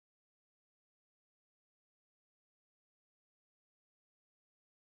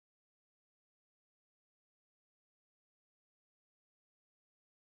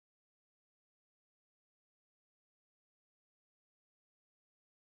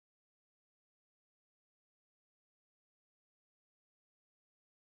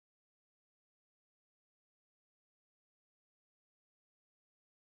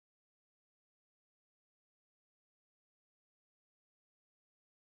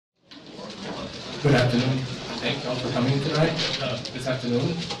Good afternoon. Thank you all for coming tonight. This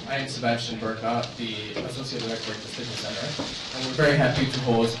afternoon, I am Sebastian Burka, the Associate Director at the Stigler Center, and we're very happy to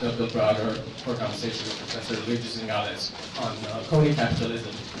host the Browder for conversation with Professor Luigi Zingales on crony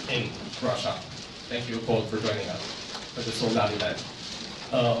capitalism in Russia. Thank you both for joining us for this sold-out event.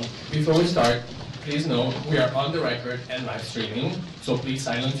 Before we start, please note we are on the record and live streaming, so please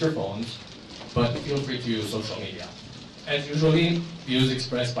silence your phones, but feel free to use social media. As usually, views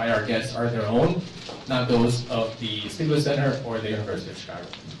expressed by our guests are their own, not those of the Stigler Center or the University of Chicago.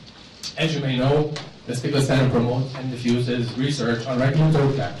 As you may know, the Stigler Center promotes and diffuses research on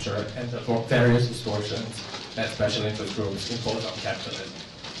regulatory capture and the various distortions that special interest groups impose on capitalism.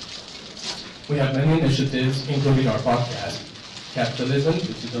 We have many initiatives, including our podcast, Capitalism,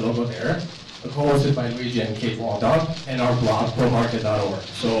 which is the logo there, co-hosted by Luigi and Kate Waldock, and our blog, promarket.org.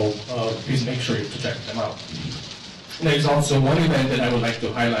 So please make sure to check them out. There's also one event that I would like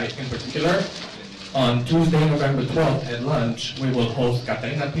to highlight in particular. On Tuesday, November 12th at lunch, we will host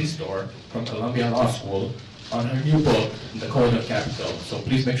Katarina Pistor from Columbia Law School on her new book, The Code of Capital. So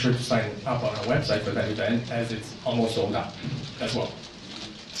please make sure to sign up on our website for that event, as it's almost sold out as well.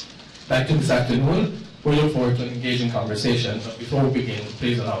 Back to this afternoon, we look forward to an engaging conversation, but before we begin,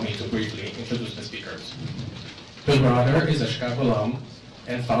 please allow me to briefly introduce the speakers. Bill Browder is a Chicago alum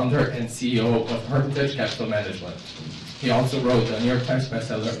and founder and CEO of Hermitage Capital Management. He also wrote the New York Times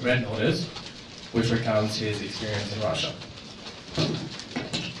bestseller Red Notice, which recounts his experience in Russia.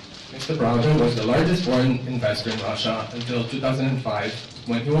 Mr. Browder was the largest foreign investor in Russia until 2005,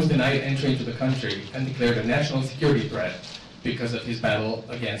 when he was denied entry into the country and declared a national security threat because of his battle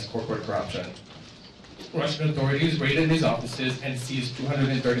against corporate corruption. Russian authorities raided his offices and seized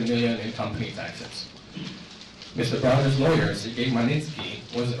 $230 million in company taxes. Mr. Browder's lawyer, Sergei Magnitsky,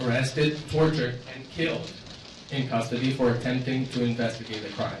 was arrested, tortured, and killed in custody for attempting to investigate the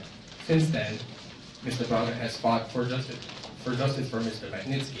crime. Since then, Mr. Browder has fought for justice for Mr.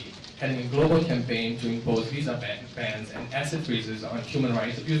 Magnitsky, heading a global campaign to impose visa bans and asset freezes on human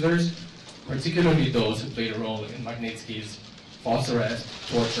rights abusers, particularly those who played a role in Magnitsky's false arrest,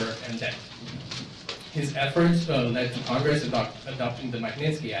 torture, and death. His efforts led to Congress adopting the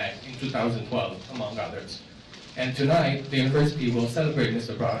Magnitsky Act in 2012, among others. And tonight, the university will celebrate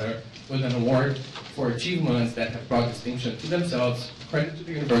Mr. Browder with an award for achievements that have brought distinction to themselves, credit to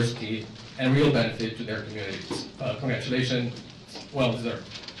the university, and real benefit to their communities. Congratulations, well deserved.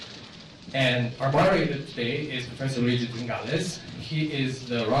 And our moderator today is Professor Luigi Zingales. He is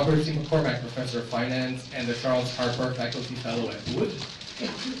the Robert C. McCormack Professor of Finance and the Charles Harper Faculty Fellow at Wood,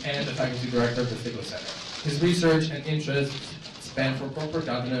 and the Faculty Director of the Stigler Center. His research and interests span from corporate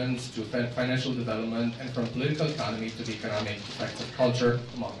governance to financial development, and from political economy to the economic effects of culture,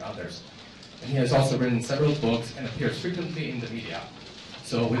 among others. And he has also written several books and appears frequently in the media.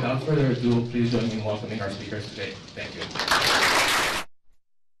 So without further ado, please join me in welcoming our speakers today. Thank you.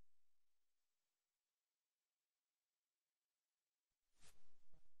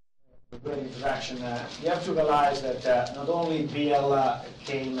 A great introduction. You have to realize that not only Bill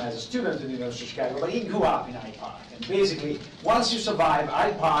came as a student to the University of Chicago, but he grew up in Hyde Park. And basically, once you survive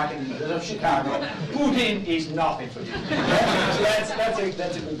Hyde Park and the University of Chicago, Putin is nothing for you. So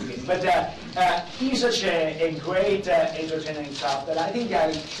that's a good beginning. But he's such a great entertainer himself that I think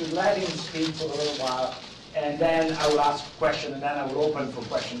I should let him speak for a little while, and then I will ask a question, and then I will open for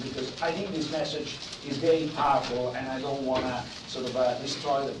questions, because I think this message is very powerful, and I don't want to sort of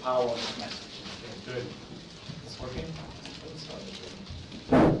destroy the power of this message. Okay, good. It's working?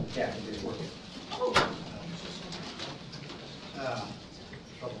 Yeah, it is working.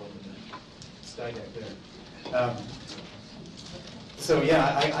 Trouble with the slide deck there. So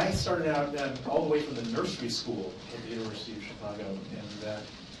yeah, I started out all the way from the nursery school at the University of Chicago,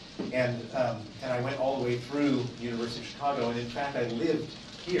 and I went all the way through the University of Chicago, and in fact I lived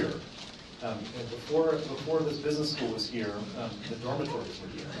here. And before this business school was here, the dormitories were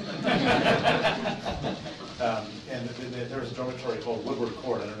here. And there was a dormitory called Woodward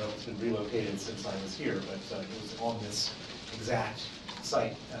Court. I don't know if it's been relocated since I was here, but it was on this exact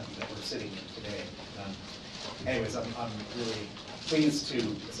site that we're sitting in today. Anyways, I'm really pleased to,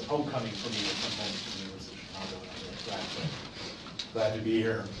 it's a homecoming for me to come home to the University of Chicago, and I'm really glad to be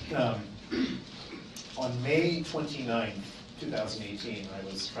here. On May 29th, 2018,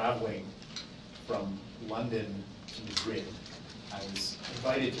 I was traveling from London to Madrid. I was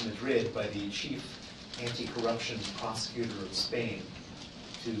invited to Madrid by the chief anti-corruption prosecutor of Spain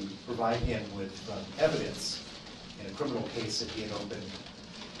to provide him with evidence in a criminal case that he had opened,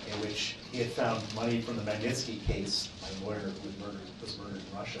 in which he had found money from the Magnitsky case, my lawyer who was murdered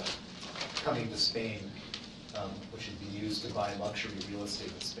in Russia, coming to Spain which would be used to buy luxury real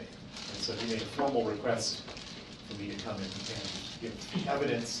estate in Spain. And so he made a formal request for me to come in and give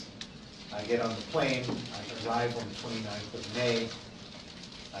evidence. I get on the plane, I arrive on the 29th of May,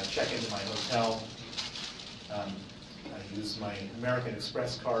 I check into my hotel, I use my American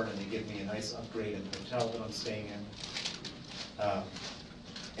Express card and they give me a nice upgrade in the hotel that I'm staying in.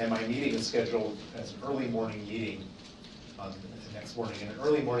 And my meeting is scheduled as an early morning meeting on the next morning. And an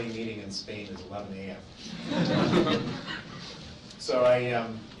early morning meeting in Spain is 11 a.m. So I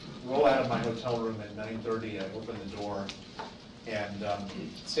roll out of my hotel room at 9:30, I open the door, and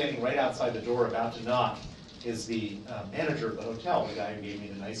standing right outside the door about to knock is the manager of the hotel, the guy who gave me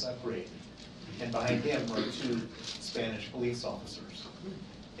the nice upgrade. And behind him are two Spanish police officers.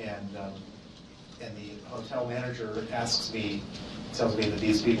 And the hotel manager asks me, tells me that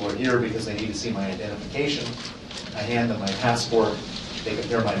these people are here because they need to see my identification. I hand them my passport. They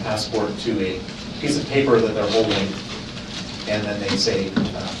compare my passport to a piece of paper that they're holding. And then they say,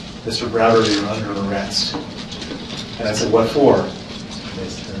 Mr. Browder, you're under arrest. And I said, what for?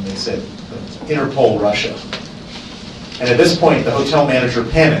 And they said, Interpol, Russia. And at this point, the hotel manager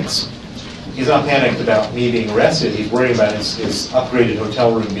panics. He's not panicked about me being arrested. He's worried about his upgraded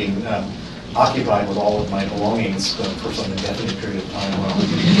hotel room being occupied with all of my belongings for some indefinite period of time.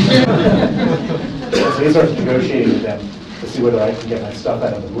 So he starts negotiating with them to see whether I can get my stuff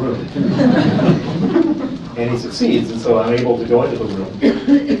out of the room. And he succeeds, and so I'm able to go into the room.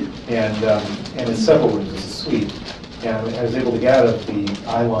 And it's several rooms, it's a suite. And I was able to get out of the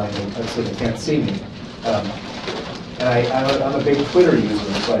eye line so they can't see me. And I'm a big Twitter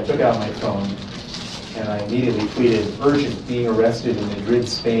user, so I took out my phone and I immediately tweeted, urgent, being arrested in Madrid,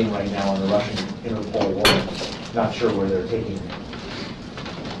 Spain right now on the Russian Interpol warrant. Not sure where they're taking me.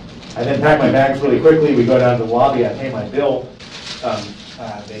 I then pack my bags really quickly. We go down to the lobby, I pay my bill.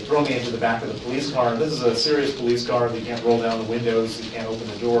 They throw me into the back of the police car. This is a serious police car. You can't roll down the windows, you can't open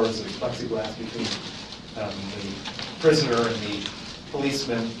the doors. There's plexiglass between the prisoner and the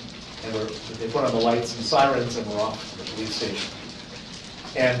policeman. And they put on the lights and sirens, and we're off to the police station.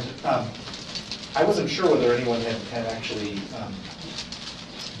 And I wasn't sure whether anyone had actually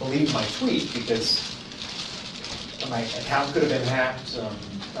believed my tweet, because my account could have been hacked.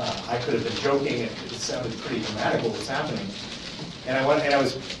 I could have been joking. It sounded pretty dramatic what was happening. And it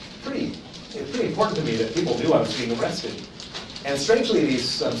was pretty important to me that people knew I was being arrested. And strangely, these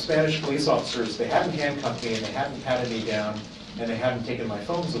Spanish police officers, they hadn't handcuffed me, and they hadn't patted me down, and they hadn't taken my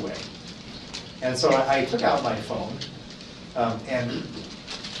phones away. And so I took out my phone and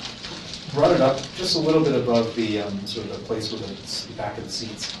brought it up just a little bit above the sort of the place with the back of the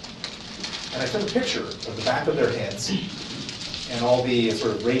seats. And I took a picture of the back of their heads and all the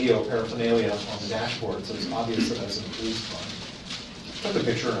sort of radio paraphernalia on the dashboard, so it's obvious that I was in the police car. Took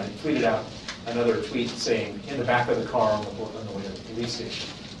the picture and I tweeted out another tweet saying, in the back of the car on the way to the police station.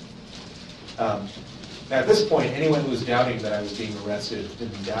 Now at this point, anyone who was doubting that I was being arrested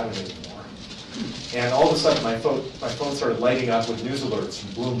didn't doubt it anymore. And all of a sudden, my phone started lighting up with news alerts from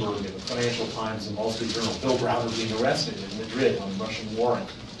Bloomberg and the Financial Times and Wall Street Journal. Bill Browder being arrested in Madrid on a Russian warrant.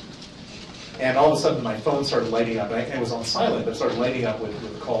 And all of a sudden, my phone started lighting up. And it was on silent, but started lighting up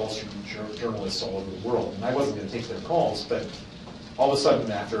with calls from journalists all over the world. And I wasn't going to take their calls, but all of a sudden,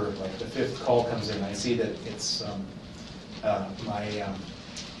 after like the fifth call comes in, I see that it's my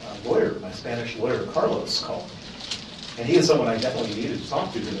lawyer, my Spanish lawyer, Carlos, called. And he is someone I definitely needed to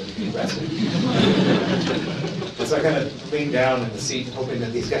talk to be arrested. And so I kind of leaned down in the seat, hoping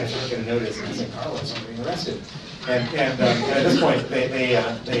that these guys weren't going to notice. And I said, Carlos, I'm being arrested. And at this point,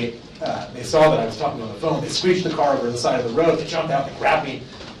 they saw that I was talking on the phone. They screeched the car over the side of the road. They jumped out. They grabbed me.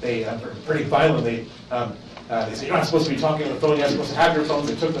 They pretty violently. They said, you're not supposed to be talking on the phone. You're not supposed to have your phones.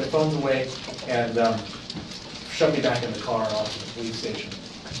 They took my phones away and shoved me back in the car off to the police station.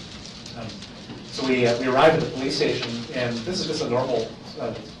 So we arrived at the police station, and this is just a normal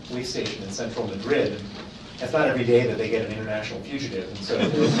police station in central Madrid. And it's not every day that they get an international fugitive, and so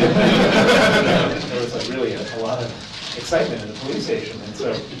there was like really a lot of excitement in the police station. And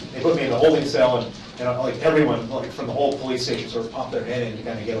so they put me in the holding cell, and like everyone from the whole police station sort of popped their head in to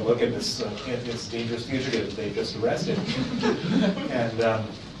kind of get a look at this dangerous fugitive that they just arrested. And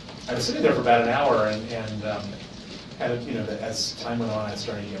I was sitting there for about an hour, and kind of, as time went on, I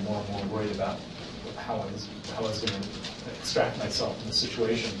started to get more and more worried about how I was going to extract myself from the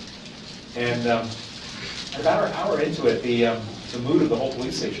situation. And about an hour into it, the mood of the whole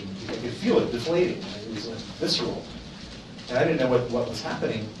police station, you could feel it deflating. It was visceral. And I didn't know what was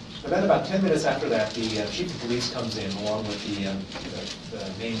happening. But then about 10 minutes after that, the chief of police comes in along with the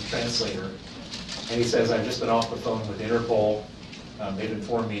main translator. And he says, I've just been off the phone with Interpol. They've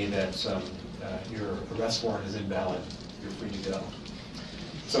informed me that your arrest warrant is invalid. You're free to go.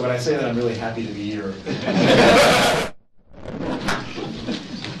 So when I say that I'm really happy to be here, I'm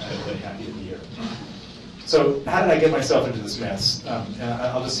really happy to be here. So how did I get myself into this mess? And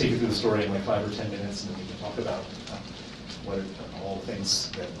I'll just take you through the story in like 5 or 10 minutes, and then we can talk about what are all the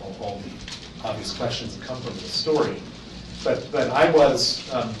things that all the obvious questions that come from this story. But I was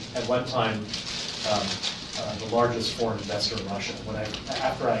at one time the largest foreign investor in Russia.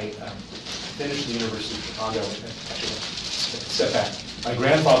 After I finished the University of Chicago, actually, step back. My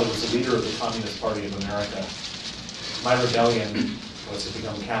grandfather was the leader of the Communist Party of America. My rebellion was to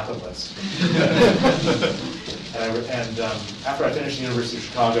become capitalist. and after I finished the University of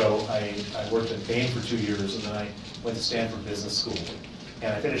Chicago, I worked at Bain for 2 years, and then I went to Stanford Business School.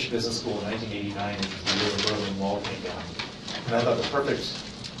 And I finished business school in 1989, which was the year the Berlin Wall came down. And I thought the perfect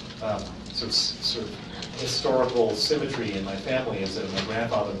sort of historical symmetry in my family is that my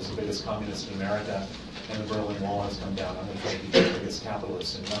grandfather was the biggest communist in America, and the Berlin Wall has come down. I'm going to try to be the biggest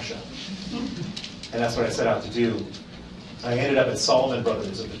capitalist in Russia. And that's what I set out to do. I ended up at Salomon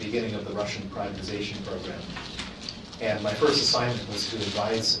Brothers at the beginning of the Russian privatization program. And my first assignment was to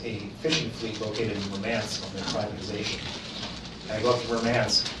advise a fishing fleet located in Murmansk on their privatization. And I go up to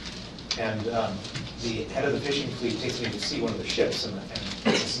Murmansk, and the head of the fishing fleet takes me to see one of the ships, and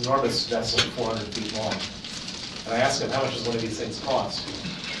it's this enormous vessel, 400 feet long. And I asked him, how much does one of these things cost?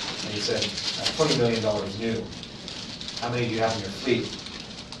 And he said, $20 million new. How many do you have in your fleet?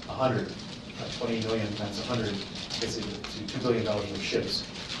 100. 20 million times 100 gets you to $2 billion worth of ships.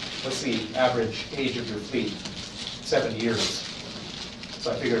 What's the average age of your fleet? 7 years.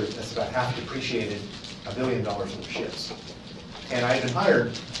 So I figured that's about half depreciated, $1 billion worth of ships. And I had been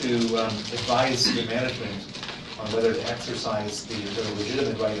hired to advise the management on whether to exercise their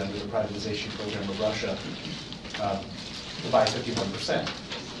legitimate right under the privatization program of Russia to buy 51%.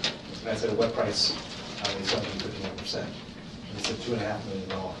 And I said, at what price are they selling 51%? And they said, $2.5 million.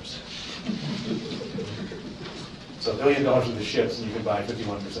 So $1 billion worth of ships, and you could buy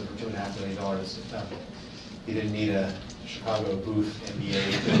 51% for $2.5 million. You didn't need a Chicago booth MBA.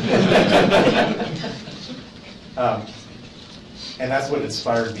 And that's what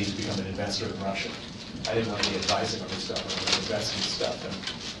inspired me to become an investor in Russia. I didn't want to be advising on this stuff, I wanted to invest in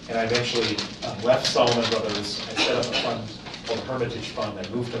stuff. And I eventually left Salomon Brothers. I set up a fund called the Hermitage Fund. I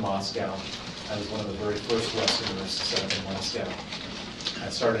moved to Moscow. I was one of the very first Westerners to set up in Moscow. I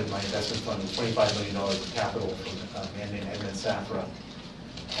started my investment fund with $25 million of capital from a man named Edmund Safra.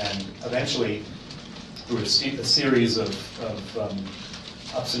 And eventually, through a series of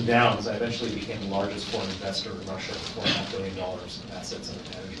ups and downs, I eventually became the largest foreign investor in Russia with $4.5 billion in assets under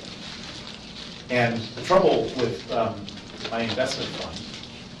management. And the trouble with my investment fund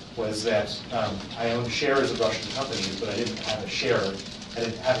was that I owned shares of Russian companies, but I didn't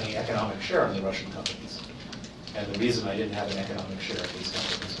have any economic share in the Russian companies. And the reason I didn't have an economic share in these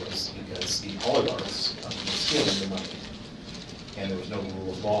companies was because the oligarchs were stealing the money, and there was no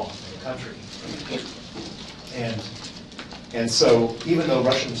rule of law in the country. And so even though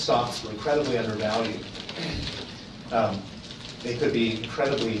Russian stocks were incredibly undervalued, they could be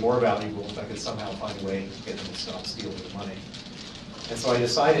incredibly more valuable if I could somehow find a way to get them to stop stealing the money. And so I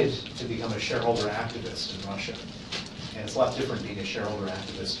decided to become a shareholder activist in Russia. And it's a lot different being a shareholder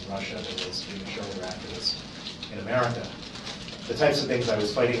activist in Russia than it is being a shareholder activist in America. The types of things I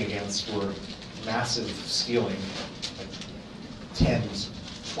was fighting against were massive stealing, like $10,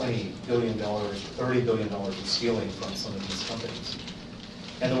 $20 billion, $30 billion of stealing from some of these companies.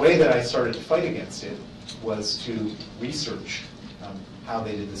 And the way that I started to fight against it was to research how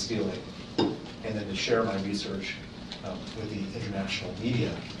they did the stealing, and then to share my research with the international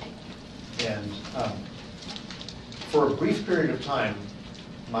media. And for a brief period of time,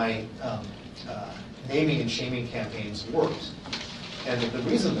 my naming and shaming campaigns worked. And the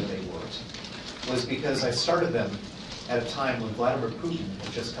reason that they worked was because I started them at a time when Vladimir Putin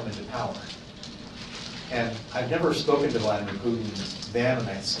had just come into power. And I've never spoken to Vladimir Putin then, and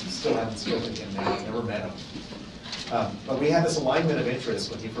I still haven't spoken to him now. I've never met him. But we had this alignment of interest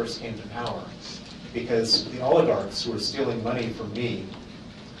when he first came to power, because the oligarchs who were stealing money from me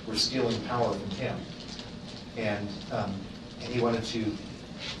were stealing power from him. And he wanted to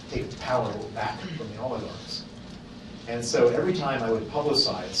take the power back from the oligarchs. And so every time I would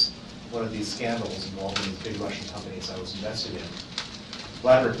publicize one of these scandals involving these big Russian companies I was invested in,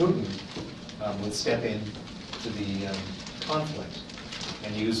 Vladimir Putin would step in to the conflict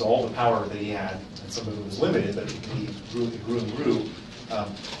and use all the power that he had, and some of it was limited, but he grew and grew,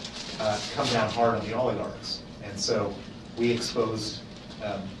 come down hard on the oligarchs. And so we exposed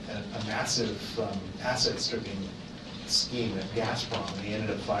a massive asset stripping scheme at Gazprom, and he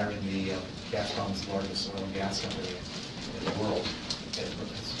ended up firing the Gazprom is the largest oil and gas company in the world, and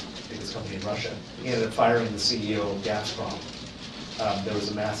it's the biggest company in Russia. He ended up firing the CEO of Gazprom. There was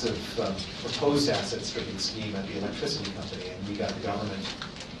a massive proposed asset stripping scheme at the electricity company, and we got the government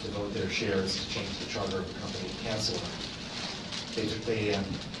to vote their shares to change the charter of the company and cancel it. They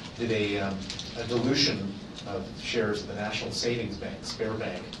did a dilution of shares of the National Savings Bank, Spare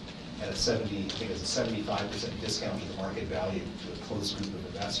Bank, at a 75% discount to the market value to a closed group of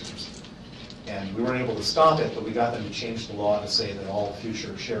investors. And we weren't able to stop it, but we got them to change the law to say that all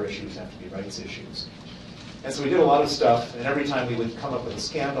future share issues have to be rights issues. And so we did a lot of stuff, and every time we would come up with a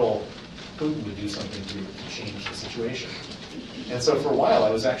scandal, Putin would do something to change the situation. And so for a while, I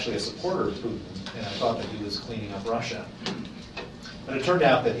was actually a supporter of Putin, and I thought that he was cleaning up Russia. But it turned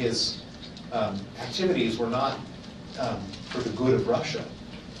out that his activities were not for the good of Russia.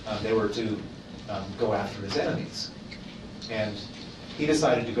 They were to go after his enemies. And he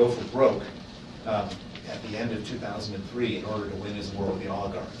decided to go for broke at the end of 2003 in order to win his war with the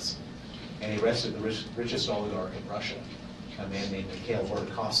oligarchs. And he arrested the richest oligarch in Russia, a man named Mikhail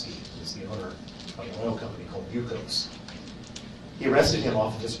Gorbakovsky, who is the owner of an oil company called Yukos. He arrested him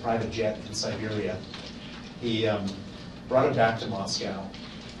off of his private jet in Siberia. He brought him back to Moscow,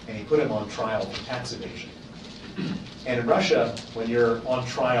 and he put him on trial for tax evasion. And in Russia, when you're on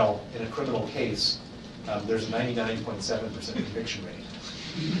trial in a criminal case, there's a 99.7% conviction rate.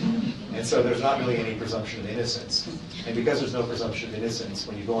 And so there's not really any presumption of innocence. And because there's no presumption of innocence,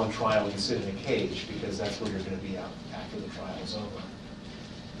 when you go on trial, you sit in a cage, because that's where you're going to be out after the trial is over.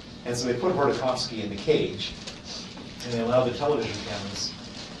 And so they put Gorbakovsky in the cage, and they allowed the television cameras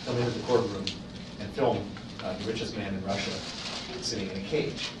to come into the courtroom and film the richest man in Russia sitting in a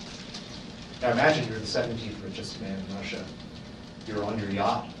cage. Now imagine you're the 17th richest man in Russia. You're on your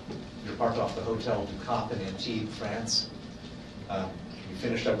yacht. You're parked off the Hotel du Cap in Antibes, France. You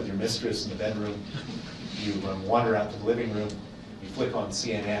finished up with your mistress in the bedroom. You wander out to the living room. You flick on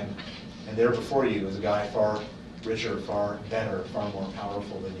CNN. And there before you is a guy far richer, far better, far more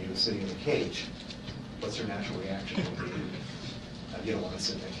powerful than you sitting in a cage. What's your natural reaction? You don't want to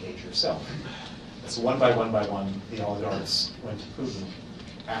sit in that cage yourself. And so one by one, the oligarchs went to Putin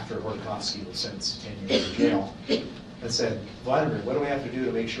after Gorbakovsky was sentenced to 10 years in jail and said, Vladimir, what do we have to do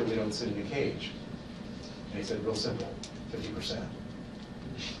to make sure we don't sit in a cage? And he said, real simple, 50%.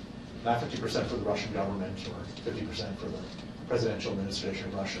 Not 50% for the Russian government or 50% for the presidential administration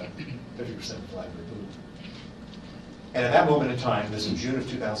of Russia, 50% for Vladimir Putin. And at that moment in time, this is June of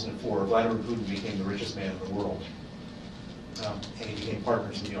 2004, Vladimir Putin became the richest man in the world. And he became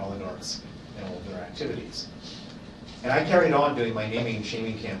partners with the oligarchs in all of their activities. And I carried on doing my naming and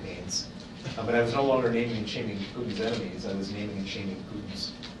shaming campaigns, but I was no longer naming and shaming Putin's enemies. I was naming and shaming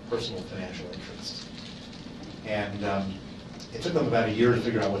Putin's personal financial interests. And it took them about a year to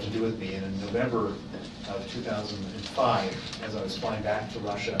figure out what to do with me. And in November of 2005, as I was flying back to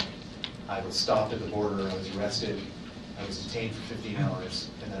Russia, I was stopped at the border. I was arrested. I was detained for 15 hours,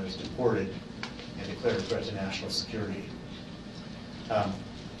 and then I was deported and declared a threat to national security.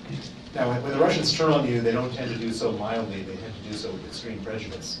 Now, when the Russians turn on you, they don't tend to do so mildly. They tend to do so with extreme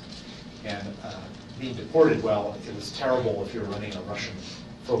prejudice. And being deported, well, it was terrible if you're running a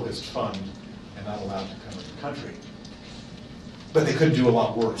Russian-focused fund and not allowed to come into the country. But they could do a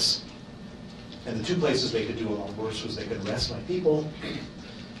lot worse. And the two places they could do a lot worse was they could arrest my people,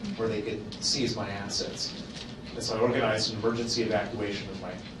 or they could seize my assets. And so I organized an emergency evacuation of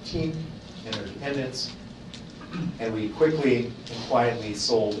my team and their dependents. And we quickly and quietly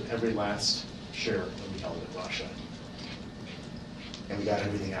sold every last share that we held in Russia. And we got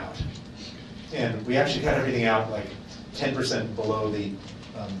everything out. And we actually got everything out like 10% below the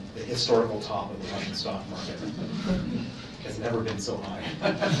historical top of the Russian stock market. It's never been so high.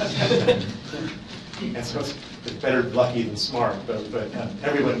 And so it's better lucky than smart, but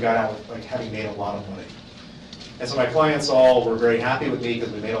everyone got out like having made a lot of money. And so my clients all were very happy with me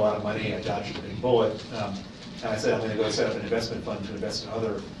because we made a lot of money. I dodged a big bullet. And I said, I'm going to go set up an investment fund to invest in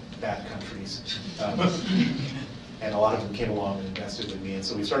other bad countries. And a lot of them came along and invested with me. And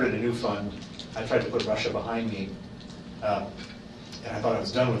so we started a new fund. I tried to put Russia behind me. And I thought I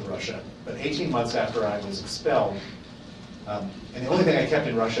was done with Russia. But 18 months after I was expelled, and the only thing I kept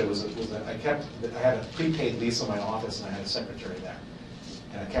in Russia was that I had a prepaid lease on my office, and I had a secretary there.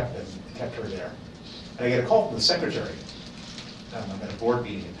 And I kept her there. And I get a call from the secretary. I'm at a board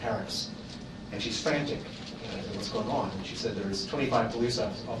meeting in Paris. And she's frantic. I said, what's going on? And she said, there's 25 police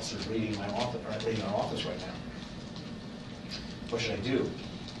officers raiding our office right now. What should I do?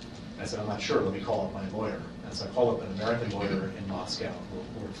 And I said, I'm not sure. Let me call up my lawyer. And so I called up an American lawyer in Moscow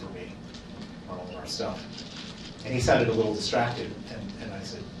who worked for me on all of our stuff. And he sounded a little distracted, and I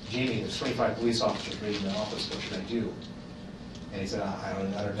said, Jamie, there's 25 police officers raiding the office, what should I do? And he said, I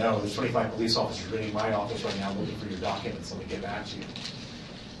don't know, there's 25 police officers raiding my office right now looking for your documents, let me get back to you.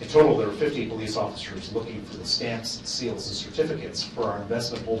 In total, there were 50 police officers looking for the stamps, seals, and certificates for our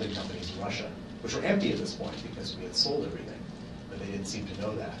investment holding companies in Russia, which were empty at this point because we had sold everything, but they didn't seem to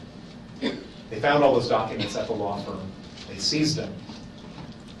know that. They found all those documents at the law firm, they seized them,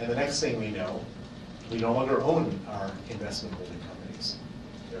 and the next thing we know, we no longer own our investment holding companies.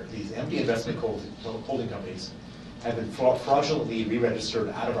 These empty investment holding companies have been fraudulently re-registered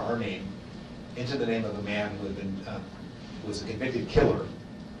out of our name into the name of a man who had been, who was a convicted killer,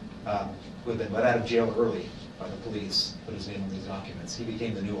 who had been let out of jail early by the police, put his name on these documents. He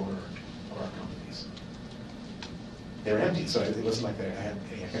became the new owner of our companies. They were empty, so it wasn't like I had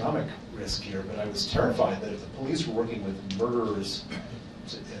any economic risk here, but I was terrified that if the police were working with murderers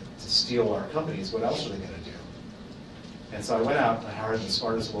to steal our companies, what else are they going to do? And so I went out and I hired the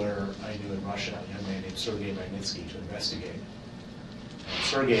smartest lawyer I knew in Russia, a young man named Sergei Magnitsky, to investigate. And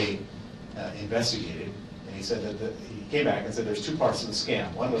Sergei investigated, and he said that he came back and said there's two parts of the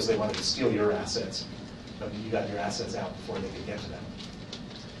scam. One was they wanted to steal your assets, but you got your assets out before they could get to them.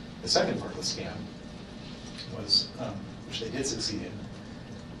 The second part of the scam was, which they did succeed in,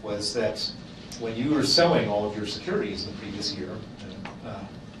 was that when you were selling all of your securities in the previous year,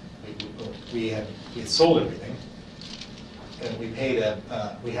 we had sold everything, and we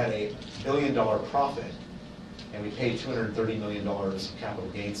had a $1 billion profit, and we paid $230 million of capital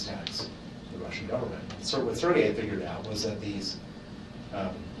gains tax to the Russian government. So what Sergei had figured out was that these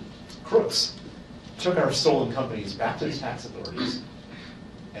crooks took our stolen companies back to the tax authorities,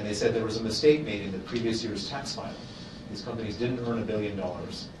 and they said there was a mistake made in the previous year's tax filing. These companies didn't earn $1 billion.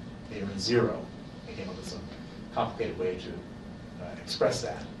 They earned zero. They came up with some complicated way to express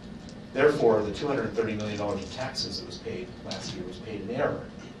that. Therefore, the $230 million in taxes that was paid last year was paid in error.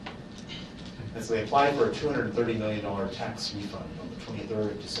 And so they applied for a $230 million tax refund on the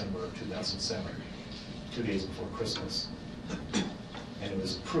 23rd of December of 2007, 2 days before Christmas. And it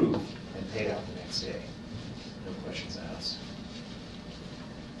was approved and paid out the next day. No questions asked.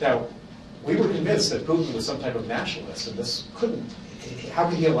 Now, we were convinced that Putin was some type of nationalist, and this couldn't, how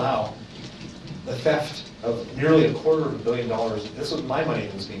could he allow the theft of nearly $250 million? This was my money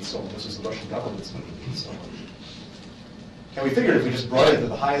that was being stolen. This was the Russian government's money being stolen. And we figured if we just brought it to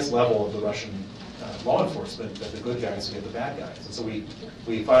the highest level of the Russian law enforcement, that the good guys would get the bad guys. And so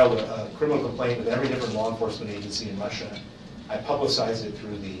we filed a criminal complaint with every different law enforcement agency in Russia. I publicized it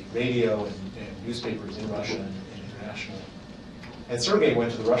through the radio and newspapers in Russia and internationally. And Sergei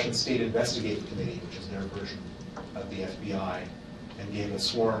went to the Russian State Investigative Committee, which is their version of the FBI, and gave a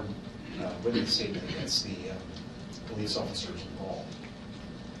sworn witness statement against the police officers involved.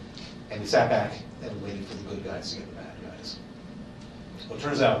 And we sat back and waited for the good guys to get the bad guys. Well, it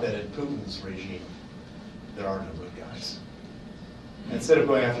turns out that in Putin's regime, there are no good guys. And instead of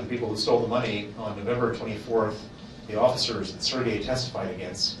going after the people who stole the money, on November 24th, the officers that Sergei testified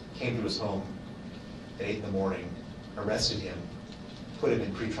against came to his home at 8 in the morning, arrested him, put him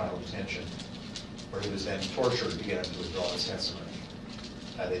in pretrial detention, where he was then tortured to get him to withdraw his testimony.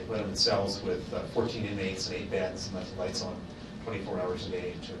 They put him in cells with 14 inmates and 8 beds and left the lights on 24 hours a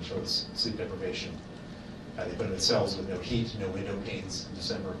day to ensure sleep deprivation. They put him in cells with no heat, no window panes in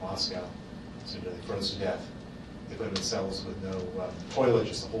December in Moscow, so he nearly froze to death. They put him in cells with no toilet,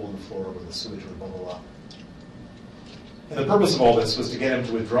 just a hole in the floor where the sewage would bubble up. And the purpose of all this was to get him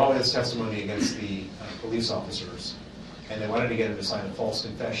to withdraw his testimony against the police officers, and they wanted to get him to sign a false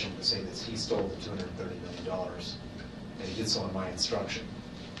confession to say that he stole the $230 million, and he did so on my instruction.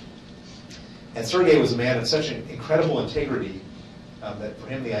 And Sergei was a man of such an incredible integrity that for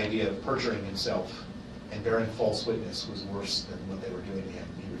him the idea of perjuring himself and bearing false witness was worse than what they were doing to him.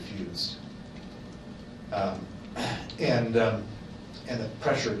 He refused. And the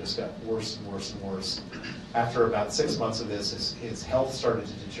pressure just got worse and worse and worse. After about 6 months of this, his health started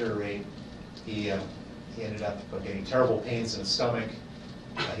to deteriorate. He ended up getting terrible pains in his stomach.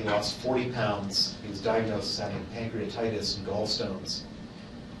 He lost 40 pounds. He was diagnosed as having pancreatitis and gallstones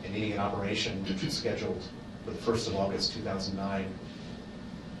and needing an operation which was scheduled for the 1st of August 2009.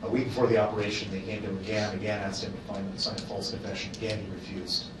 A week before the operation, they came to him again, asked him to sign a false confession. Again, he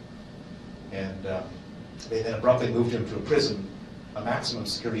refused. And they then abruptly moved him to a prison, a maximum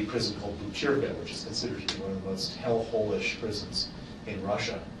security prison called Butyrka, which is considered to be one of the most hellhole-ish prisons in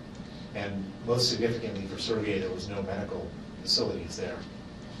Russia. And most significantly for Sergei, there was no medical facilities there.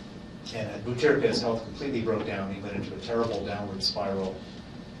 And at Butyrka, his health completely broke down. He went into a terrible downward spiral.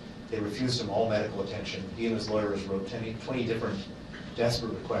 They refused him all medical attention. He and his lawyers wrote 20 different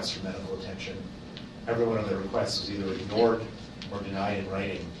desperate requests for medical attention. every one of their requests was either ignored or denied in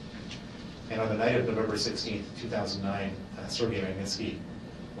writing. And on the night of November 16th, 2009, Sergei Magnitsky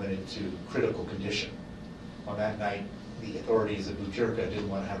went into critical condition. On that night, the authorities at Butyrka didn't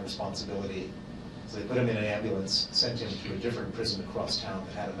want to have responsibility, so they put him in an ambulance, sent him to a different prison across town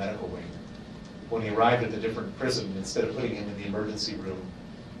that had a medical wing. When he arrived at the different prison, instead of putting him in the emergency room,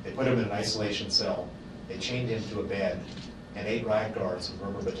 they put him in an isolation cell, they chained him to a bed, and 8 riot guards with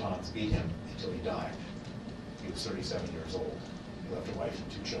rubber batons beat him until he died. He was 37 years old. He left a wife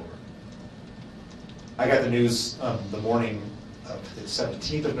and 2 children. I got the news the morning of the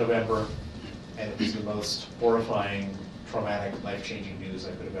 17th of November, and it was the most horrifying, traumatic, life-changing news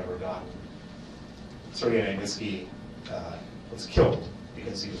I could have ever gotten. Sergei Magnitsky was killed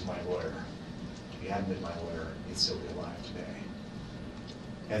because he was my lawyer. If he hadn't been my lawyer, he'd still be alive today.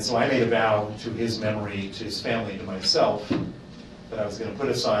 And so I made a vow to his memory, to his family, to myself, that I was going to put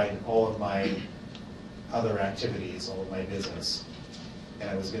aside all of my other activities, all of my business, and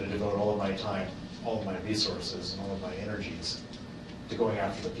I was going to devote all of my time, all of my resources, and all of my energies to going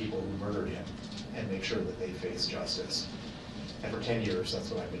after the people who murdered him and make sure that they face justice. And for 10 years,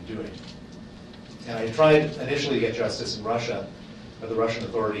 that's what I've been doing. And I tried initially to get justice in Russia, but the Russian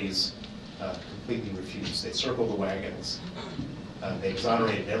authorities completely refused. They circled the wagons. They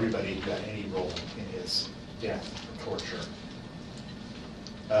exonerated everybody who had any role in his death or torture.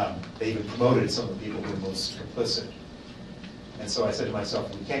 They even promoted some of the people who were most complicit. And so I said to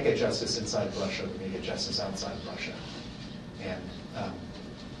myself, if we can't get justice inside of Russia, we're going to get justice outside of Russia. And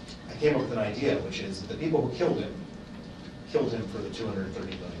I came up with an idea, which is that the people who killed him for the $230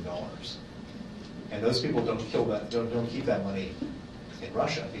 million. And those people don't keep that money in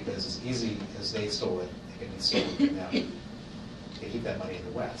Russia, because as easy as they stole it, it can be stolen from them. They keep that money in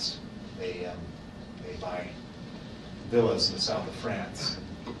the West. They buy villas in the south of France,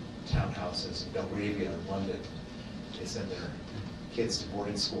 townhouses in Belgravia and London. They send their kids to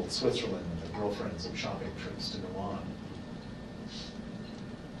boarding school in Switzerland and their girlfriends on shopping trips to Milan.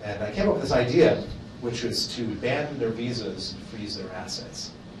 And I came up with this idea, which was to ban their visas and freeze their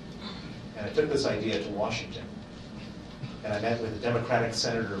assets. And I took this idea to Washington. And I met with a Democratic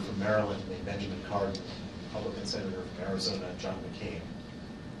senator from Maryland named Benjamin Cardin, a Republican senator from Arizona, John McCain.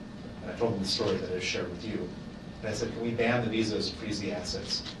 And I told him the story that I shared with you. And I said, can we ban the visas and freeze the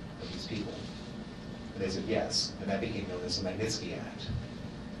assets of these people? And they said yes, and that became known as the Magnitsky Act.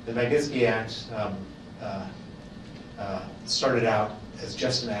 The Magnitsky Act started out as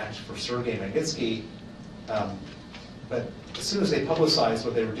just an act for Sergei Magnitsky, but as soon as they publicized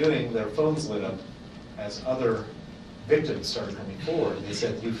what they were doing, their phones lit up as other victims started coming forward. They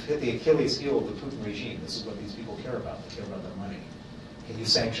said, you've hit the Achilles heel of the Putin regime. This is what these people care about. They care about their money. Can you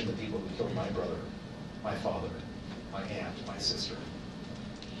sanction the people who killed my brother, my father, my aunt, my sister?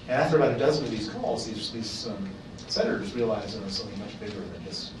 And after about a dozen of these calls, these senators realized there was something much bigger than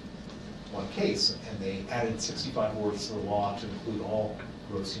just one case, and they added 65 words to the law to include all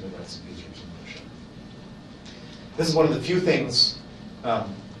gross human rights abusers in Russia. This is one of the few things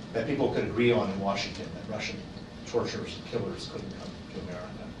that people could agree on in Washington, that Russian torturers and killers couldn't come to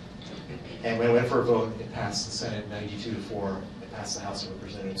America. And when it went for a vote, it passed the Senate 92-4, it passed the House of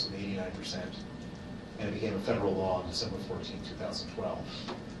Representatives with 89%, and it became a federal law on December 14, 2012.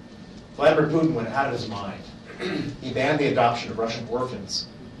 Vladimir Putin went out of his mind. He banned the adoption of Russian orphans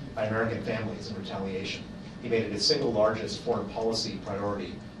by American families in retaliation. He made it his single largest foreign policy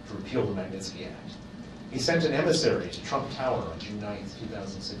priority to repeal the Magnitsky Act. He sent an emissary to Trump Tower on June 9,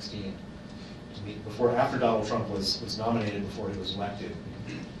 2016, to meet after Donald Trump was nominated before he was elected,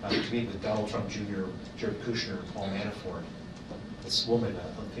 to meet with Donald Trump Jr., Jared Kushner, and Paul Manafort. This woman,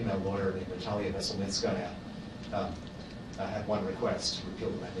 a female lawyer named Natalia Veselnitskaya, had one request to repeal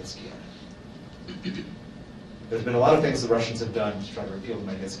the Magnitsky Act. There's been a lot of things the Russians have done to try to repeal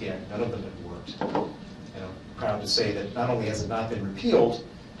the Magnitsky Act. None of them have worked. And I'm proud to say that not only has it not been repealed,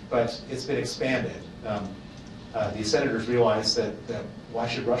 but it's been expanded. The senators realized that why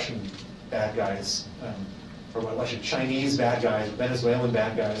should Russian bad guys, or why should Chinese bad guys, Venezuelan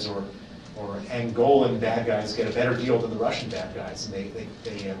bad guys, or Angolan bad guys get a better deal than the Russian bad guys? And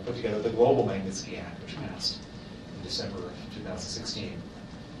they put together the Global Magnitsky Act, which passed in December of 2016.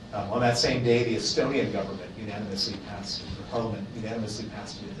 On that same day, the Estonian government unanimously passed, the parliament unanimously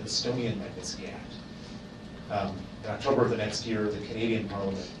passed the Estonian Magnitsky Act. In October of the next year, the Canadian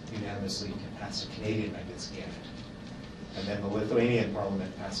parliament unanimously passed the Canadian Magnitsky Act. And then the Lithuanian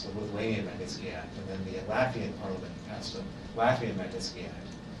parliament passed the Lithuanian Magnitsky Act. And then the Latvian parliament passed the Latvian Magnitsky Act.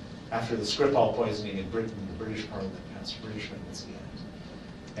 After the Skripal poisoning in Britain, the British parliament passed the British Magnitsky Act.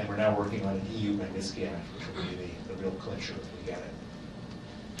 And we're now working on an EU Magnitsky Act, which will be the real clincher if we get it.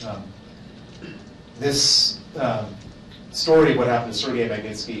 this story of what happened to Sergei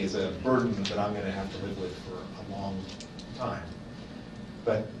Magnitsky is a burden that I'm going to have to live with for a long time.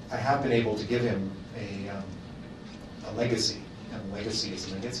 But I have been able to give him a legacy, and the legacy is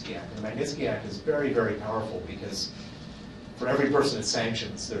the Magnitsky Act. And the Magnitsky Act is very, very powerful because for every person it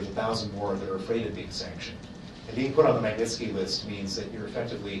sanctions, there's 1,000 more that are afraid of being sanctioned. And being put on the Magnitsky list means that you're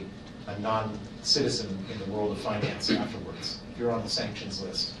effectively a non-citizen in the world of finance afterwards. If you're on the sanctions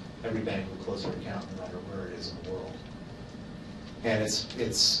list, every bank will close their account no matter where it is in the world. And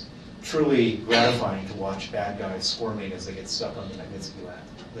it's truly gratifying to watch bad guys squirming as they get stuck on the Magnitsky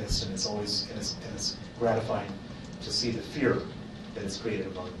list, and it's gratifying to see the fear that is created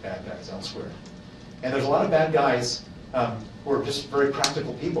among bad guys elsewhere. And there's a lot of bad guys who are just very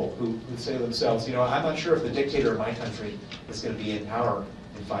practical people who say to themselves, you know, I'm not sure if the dictator of my country is going to be in power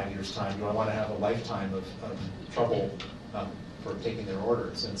in 5 years' time. Do I want to have a lifetime of trouble for taking their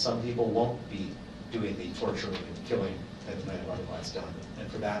orders? And some people won't be doing the torturing and killing that they might have otherwise done.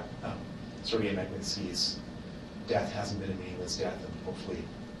 And for that, Sergei Magnitsky's death hasn't been a meaningless death, and hopefully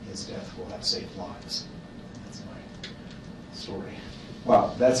his death will have saved lives. That's my story.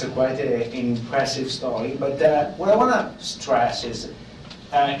 Well, that's quite an impressive story, but what I want to stress is,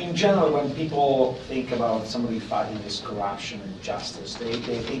 in general, when people think about somebody fighting this corruption and justice, they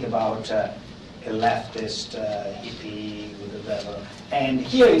think about a leftist hippie with a devil. And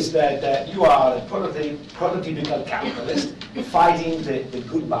here is that you are a prototypical capitalist fighting the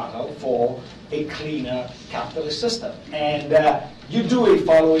good battle for a cleaner capitalist system. And you do it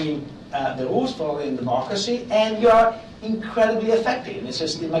following the rules, following democracy, and you are incredibly effective. And it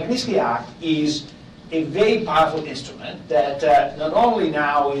says the Magnitsky Act is a very powerful instrument that not only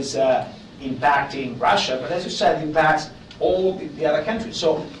now is impacting Russia, but as you said, impacts all the other countries.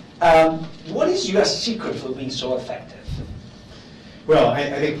 So what is your secret for being so effective? Well, I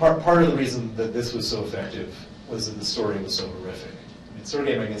think part of the reason that this was so effective was that the story was so horrific. I mean,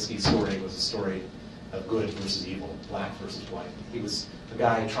 Sergei Magnitsky's story was a story of good versus evil, black versus white. He was a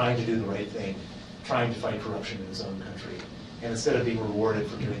guy trying to do the right thing, trying to fight corruption in his own country. And instead of being rewarded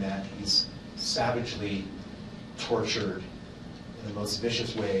for doing that, he's savagely tortured in the most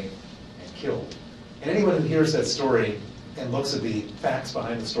vicious way and killed. And anyone who hears that story and looks at the facts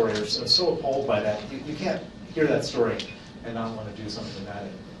behind the story are so appalled by that, you can't hear that story and not want to do something about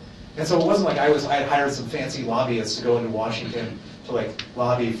it. And so it wasn't like I had hired some fancy lobbyists to go into Washington to like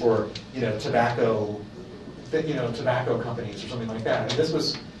lobby for tobacco companies or something like that. I mean, this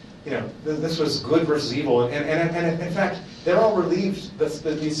was this was good versus evil, and in fact they're all relieved.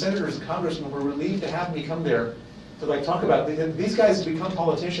 These senators and congressmen were relieved to have me come there to like talk about these guys become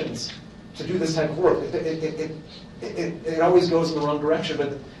politicians to do this type of work. It always goes in the wrong direction,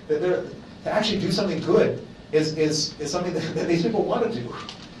 but to actually do something good is something that these people want to do,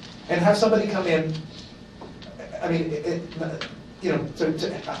 and have somebody come in. I mean,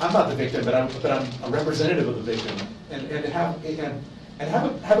 I'm not the victim, but I'm a representative of the victim, and have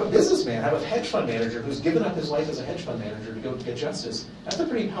a businessman, have a hedge fund manager who's given up his life as a hedge fund manager to go get justice. That's a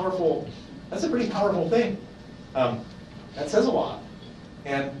pretty powerful thing. That says a lot,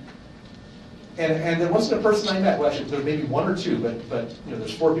 and there wasn't a person I met. Well, actually, there were maybe one or two, but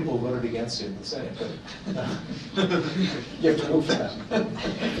there's 4 people who voted against it in the Senate. But, You have to look for them.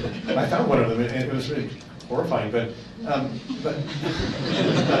 I found one of them, and it was really horrifying. But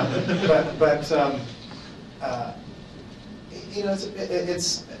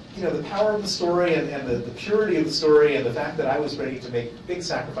it's the power of the story and the purity of the story and the fact that I was ready to make big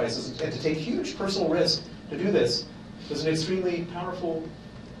sacrifices and to take huge personal risk to do this was an extremely powerful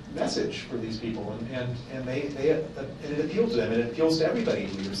message for these people, and it appealed to them, and it appeals to everybody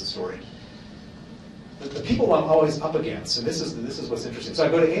who hears the story. The people I'm always up against, and this is what's interesting. So I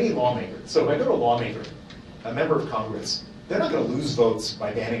go to any lawmaker. So if I go to a lawmaker, a member of Congress, they're not going to lose votes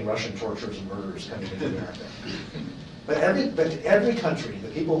by banning Russian torturers and murderers coming into America. But every country, the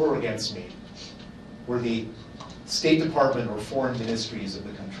people who are against me were the State Department or foreign ministries of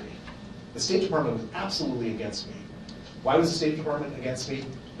the country. The State Department was absolutely against me. Why was the State Department against me?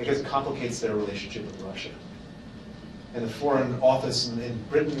 Because it complicates their relationship with Russia. And the Foreign Office in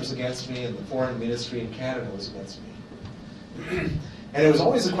Britain was against me, and the Foreign Ministry in Canada was against me. And it was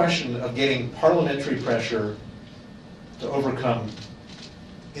always a question of getting parliamentary pressure to overcome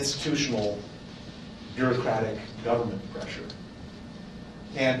institutional, bureaucratic government pressure.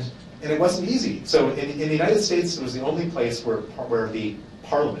 And it wasn't easy. So in the United States, it was the only place where the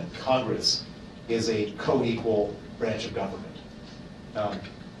Parliament, Congress, is a co-equal branch of government.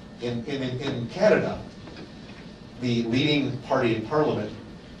 In Canada, the leading party in Parliament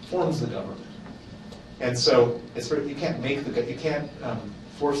forms the government, and so you can't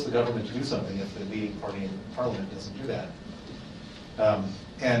force the government to do something if the leading party in parliament doesn't do that.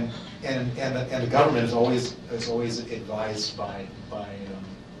 And the government is always advised by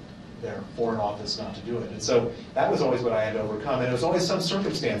their foreign office not to do it. And so that was always what I had to overcome. And it was always some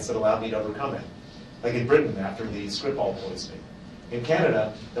circumstance that allowed me to overcome it. Like in Britain after the Skripal poisoning. In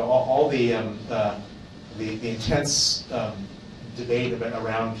Canada, all the intense debate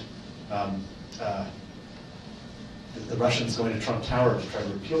around the Russians going to Trump Tower to try to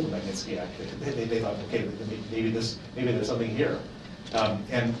repeal the Magnitsky Act. They thought, okay, maybe there's something here.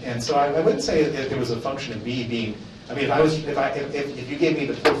 And so I wouldn't say it was a function of me being. I mean, if you gave me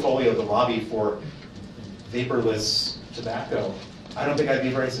the portfolio of the lobby for vaporless tobacco, I don't think I'd be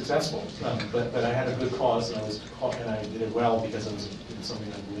very successful. But I had a good cause, and I did it well because it was something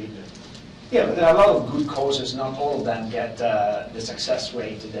I believed in. Yeah, but there are a lot of good causes. Not all of them get the success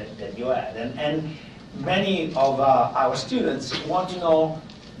rate that you had, and many of our students want to know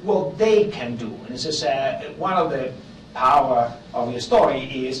what they can do. And it's just one of the power of your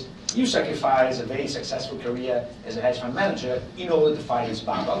story is you sacrifice a very successful career as a hedge fund manager in order to fight this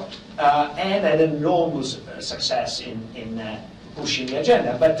battle, and had enormous success in pushing the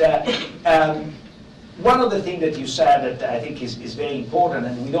agenda. But one of the things that you said that I think is very important,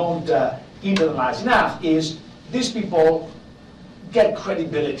 and we don't internalize enough, is these people get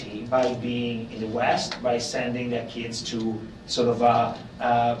credibility by being in the West, by sending their kids to sort of a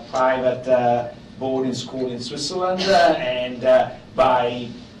private boarding school in Switzerland, and by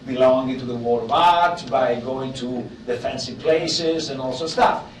belonging to the world of art, by going to the fancy places and all sorts of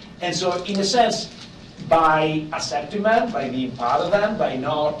stuff. And so in a sense, by accepting them, by being part of them, by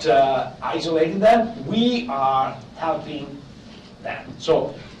not isolating them, we are helping them.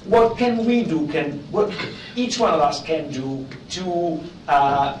 So what can we do, what each one of us can do to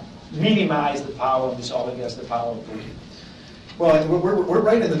minimize the power of these oligarchs, the power of Putin? Well, we're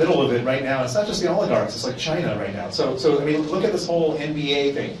right in the middle of it right now. It's not just the oligarchs; it's like China right now. So I mean, look at this whole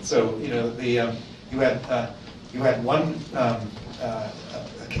NBA thing. So you know, you had one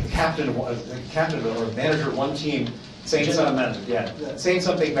captain or a manager of one team saying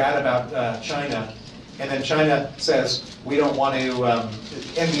something bad about China, and then China says we don't want to.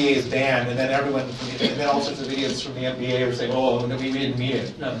 NBA is banned, and then and then all sorts of idiots from the NBA are saying, "Oh, no, we didn't mean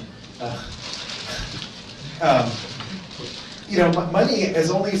it." You know, money is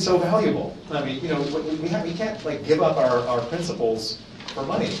only so valuable. I mean, you know, we can't like give up our principles for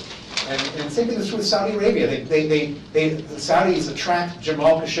money. And same thing is true with Saudi Arabia. The Saudis attract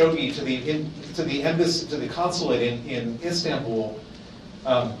Jamal Khashoggi to the embassy, to the consulate in Istanbul,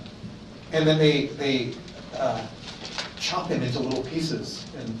 and then they chop him into little pieces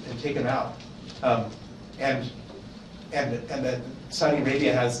and take him out. And that Saudi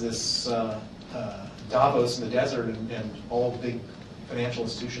Arabia has this. Davos in the desert, and all the big financial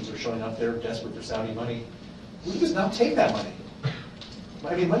institutions are showing up there desperate for Saudi money. We just not take that money.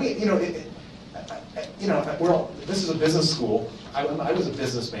 I mean, money. You know, this is a business school. I was a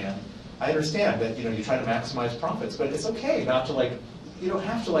businessman. I understand that you try to maximize profits, but it's okay not to you don't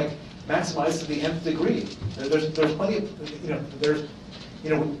have to maximize to the nth degree. There's plenty of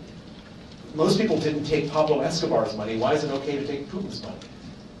most people didn't take Pablo Escobar's money. Why is it okay to take Putin's money?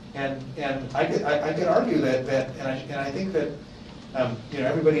 And I could argue that and I think that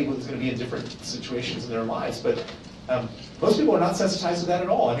everybody is going to be in different situations in their lives, but most people are not sensitized to that at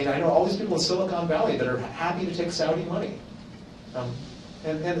all. I mean, I know all these people in Silicon Valley that are happy to take Saudi money,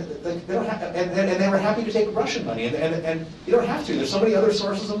 and they don't and they were happy to take Russian money, and you don't have to. There's so many other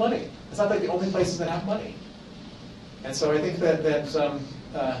sources of money. It's not like the only places that have money. And so I think that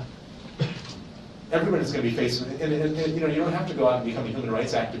everyone is going to be faced with it, and you don't have to go out and become a human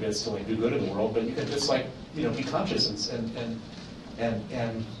rights activist to do good in the world, but you can just be conscious and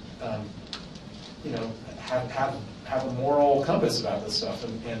have a moral compass about this stuff,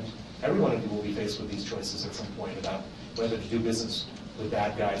 and every one of you will be faced with these choices at some point about whether to do business with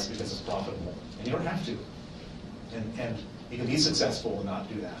bad guys because it's profitable, and you don't have to, and you can be successful and not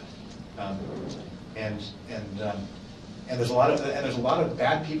do that, and there's a lot of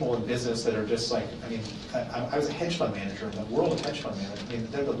bad people in business that are just I was a hedge fund manager in the world of hedge fund management. I mean,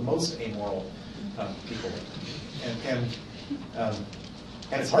 they're the most amoral people, and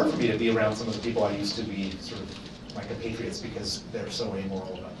it's hard for me to be around some of the people I used to be sort of like a patriots because they're so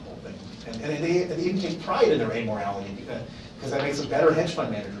amoral about the whole thing, and they even take pride in their amorality because that makes them better hedge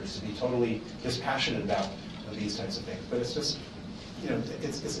fund managers to be totally dispassionate about these types of things. But it's just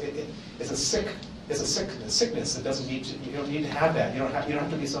it's a sickness that doesn't need to. You don't need to have that. You don't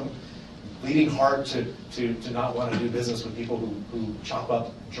have to be some bleeding heart to not want to do business with people who chop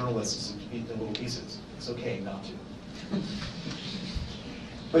up journalists into little pieces. It's okay not to.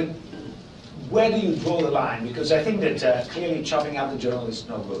 But where do you draw the line? Because I think that clearly chopping up the journalists is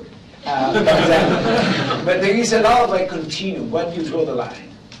no good. But there is a lot of like continuum. Where do you draw the line?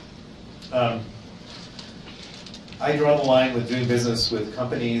 I draw the line with doing business with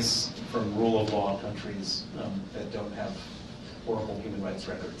companies from rule of law countries that don't have horrible human rights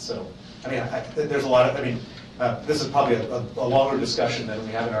records. So, I mean, there's a lot of, I mean, this is probably a longer discussion than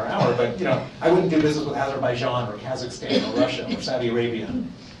we have in our hour, but, you know, I wouldn't do business with Azerbaijan or Kazakhstan or Russia or Saudi Arabia.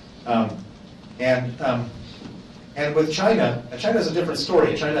 And with China, China's a different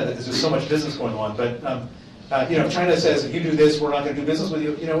story. China, there's just so much business going on, but, you know, if China says, if you do this, we're not going to do business with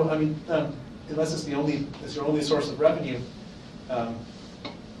you, you know, I mean, unless it's your only source of revenue. I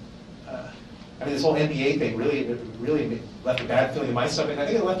mean, this whole NBA thing really left a bad feeling in my stomach. I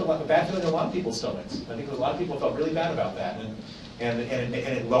think it left a bad feeling in a lot of people's stomachs. I think a lot of people felt really bad about that, and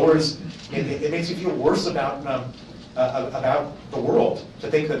it lowers. It makes you feel worse about the world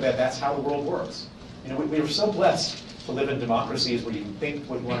to think that that's how the world works. You know, we are so blessed to live in democracies where you can think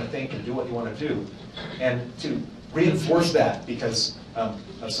what you want to think and do what you want to do, and to reinforce that because of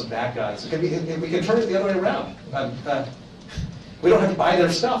some bad guys. We can turn it the other way around. We don't have to buy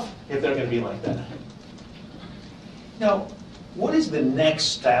their stuff if they're going to be like that. Now, what is the next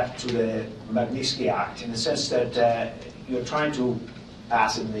step to the Magnitsky Act in the sense that you're trying to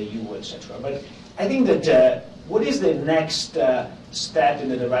pass it in the EU, etc.? But I think that what is the next step in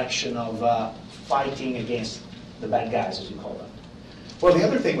the direction of fighting against the bad guys, as you call them? Well, the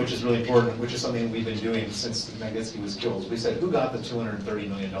other thing which is really important, which is something we've been doing since Magnitsky was killed, is we said, who got the $230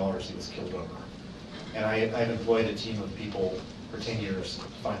 million he was killed over? And I've employed a team of people for 10 years to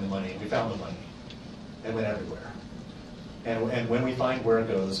find the money. We found the money. It went everywhere. And when we find where it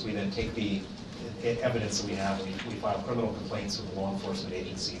goes, we then take the evidence that we have, and we file criminal complaints with the law enforcement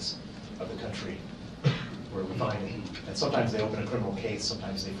agencies of the country where we find it. And sometimes they open a criminal case,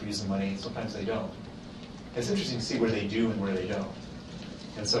 sometimes they freeze the money, sometimes they don't. It's interesting to see where they do and where they don't.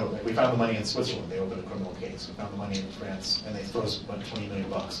 And so like, we found the money in Switzerland, they opened a criminal case. We found the money in France, and they froze about $20 million.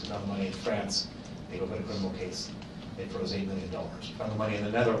 We found the money in France, they opened a criminal case. They froze $8 million. We found the money in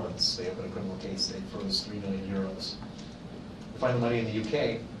the Netherlands, they opened a criminal case. They froze 3 million euros. We find the money in the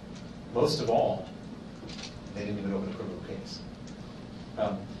UK, most of all, they didn't even open a criminal case.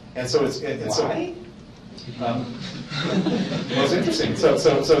 And so it's Why? Well, it's interesting. So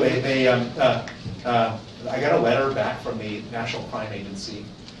I got a letter back from the National Crime Agency,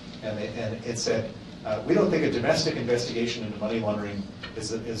 and it said, we don't think a domestic investigation into money laundering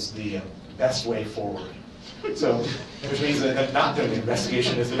is the best way forward. So, which means that not doing an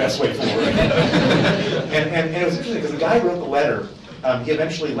investigation is the best way forward. and it was interesting because the guy who wrote the letter, he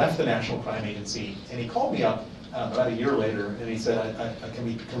eventually left the National Crime Agency, and he called me up about a year later, and he said, can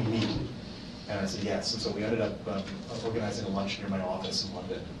we meet? And I said, yes. And so we ended up organizing a lunch near my office in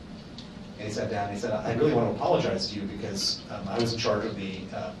London. And he sat down and he said, I really want to apologize to you because I was in charge of the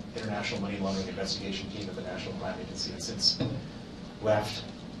International Money Laundering Investigation Team at the National Crime Agency and since left.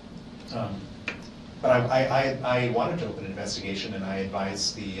 But I wanted to open an investigation, and I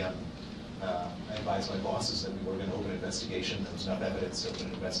advised my bosses that we were going to open an investigation. There was enough evidence to open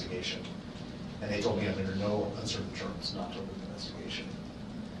an investigation. And they told me under no uncertain terms not to open an investigation.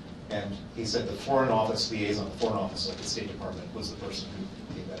 And he said the Foreign Office liaison, the Foreign Office, like the State Department, was the person who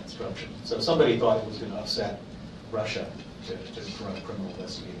gave that instruction. So somebody thought it was going to upset Russia to run a criminal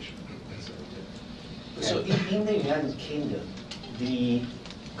investigation. So they did. So in the United Kingdom, the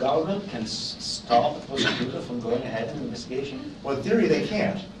government can stop a prosecutor from going ahead in an investigation? Well, in theory they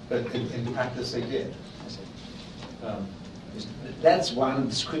can't, but in practice they did. That's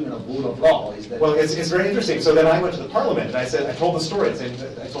one screaming of rule of law. Is that? Well, it's very interesting. So then I went to the Parliament and I said, I told the story. I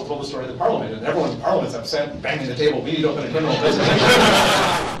told the story at the Parliament, and everyone in the Parliament's upset, banging the table. We need to open a criminal investigation.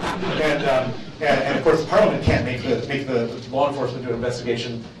 and of course, the Parliament can't make the law enforcement do an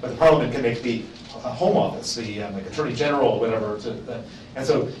investigation, but the Parliament can make the Home Office, the like Attorney General, or whatever. And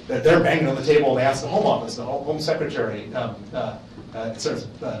so they're banging on the table, and they ask the Home Office, the Home Secretary. Sort of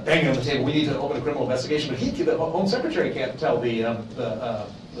banging on the table. We need to open a criminal investigation, but the Home Secretary can't tell the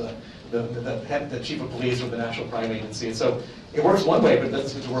Chief of Police or the National Crime Agency. And so it works one way, but it doesn't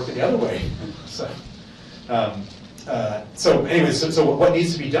seem to work the other way. So what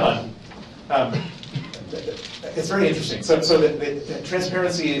needs to be done? It's very interesting. So the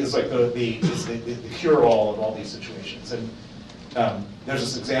transparency is like the cure-all of all these situations. And there's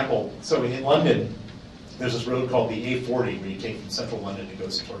this example. So in London, there's this road called the A40 where you take from central London and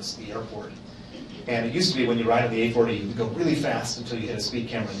goes towards the airport. And it used to be when you ride on the A40, you would go really fast until you hit a speed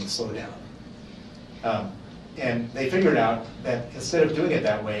camera and you slow down. And they figured out that instead of doing it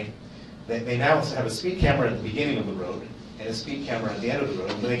that way, they now have a speed camera at the beginning of the road, and a speed camera at the end of the road,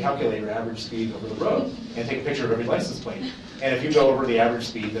 and they calculate your average speed over the road and take a picture of every license plate. And if you go over the average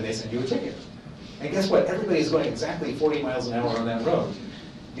speed, then they send you a ticket. And guess what? Everybody is going exactly 40 miles an hour on that road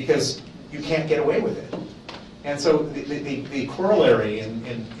because you can't get away with it. And so the corollary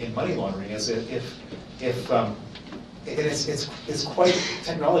in money laundering is that it's quite,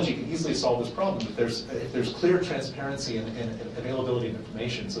 technology can easily solve this problem if there's clear transparency and availability of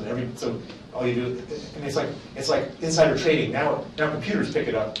information. So all you do, and it's like insider trading. Now computers pick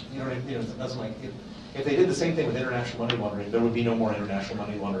it up. It doesn't like if they did the same thing with international money laundering, there would be no more international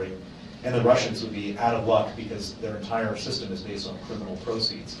money laundering, and the Russians would be out of luck because their entire system is based on criminal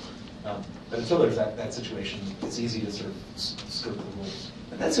proceeds. But until there's that situation, it's easy to sort of skirt the rules.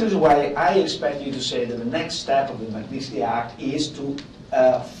 And that's the reason why I expect you to say that the next step of the Magnitsky Act is to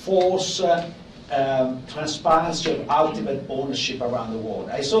force transparency of ultimate ownership around the world.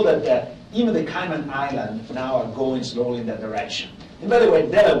 I saw that even the Cayman Islands now are going slowly in that direction. And by the way,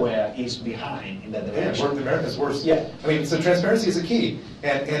 Delaware is behind in that direction. Yeah, America's worse. Yeah. I mean, so transparency is a key,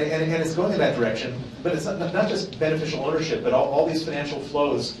 and it's going in that direction. But it's not just beneficial ownership, but all these financial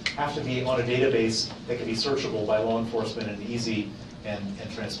flows have to be on a database that can be searchable by law enforcement in an easy and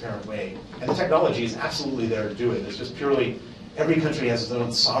transparent way. And the technology is absolutely there to do it. It's just purely, every country has its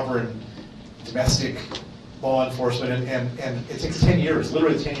own sovereign domestic law enforcement, and it takes 10 years,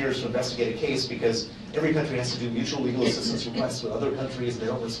 literally 10 years to investigate a case because every country has to do mutual legal assistance requests with other countries. They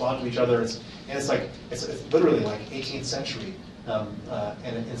don't respond to each other. It's literally like 18th century,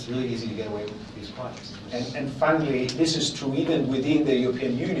 and it's really easy to get away with these crimes. And finally, this is true even within the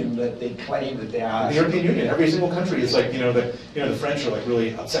European Union, that they claim that they are. The European Union, every single country is like, the French are like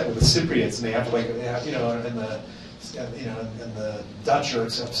really upset with the Cypriots, and they have to and the Dutch are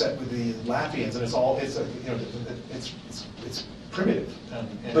upset with the Latvians, and it's primitive.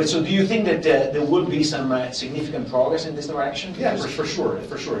 But so, do you think that there would be some significant progress in this direction? Yeah, for sure.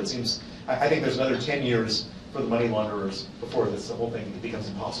 It seems. I think there's another 10 years for the money launderers before the whole thing becomes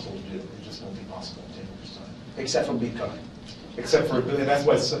impossible to do. It just won't be possible in 10 years' time. Except for Bitcoin. Except for, and that's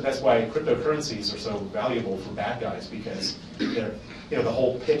why cryptocurrencies are so valuable for bad guys, because they're, the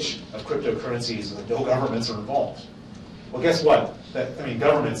whole pitch of cryptocurrencies is that no governments are involved. Well, guess what?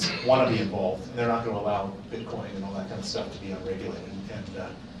 Governments want to be involved, and they're not going to allow Bitcoin and all that kind of stuff to be unregulated. And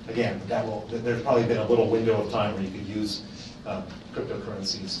again, there's probably been a little window of time where you could use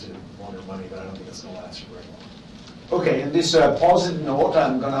cryptocurrencies to launder money, but I don't think it's going to last for very long. Okay, on this positive note,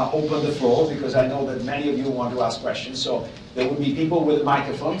 I'm going to open the floor because I know that many of you want to ask questions. So there will be people with a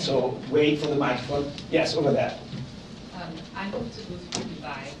microphone, so wait for the microphone. Yes, over there. I moved to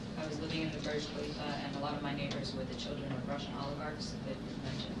Dubai. I was living in the Burj Khalifa, and a lot of my neighbors were the children of Russian oligarchs that you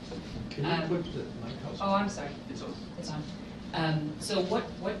mentioned. Can you put the mic on? Oh, I'm sorry. It's on. It's on. So what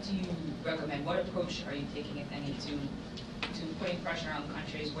do you recommend? What approach are you taking, if any, to putting pressure on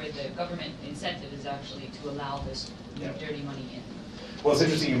countries where the government incentive is actually to allow this dirty money in? Well, it's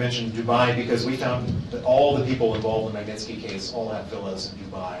interesting you mentioned Dubai, because we found that all the people involved in the Magnitsky case all have villas in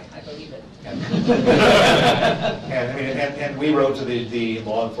Dubai. I believe it. And we wrote to the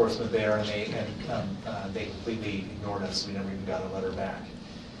law enforcement there, and they completely ignored us. We never even got a letter back.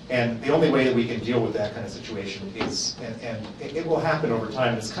 And the only way that we can deal with that kind of situation is, and it will happen over time,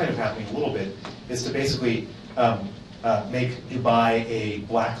 and it's kind of happening a little bit, is to basically make Dubai a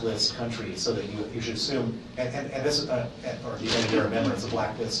blacklist country, so that you should assume, and this, or the United Arab Emirates, a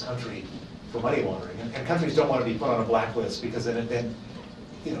blacklist country for money laundering. And countries don't want to be put on a blacklist, because then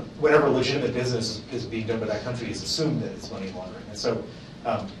whatever legitimate business is being done by that country is assumed that it's money laundering. And so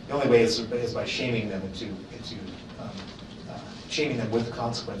the only way is by shaming them into shaming them with the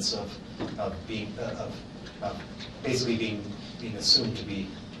consequence of basically being assumed to be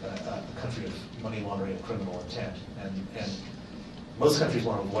a country of money laundering and criminal intent, and most countries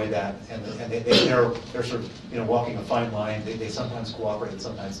want to avoid that, and they're sort of walking a fine line. They sometimes cooperate and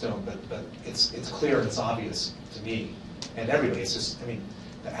sometimes don't, but it's clear and it's obvious to me and everybody. It's just, the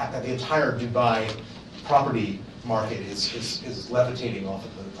entire Dubai property market is levitating off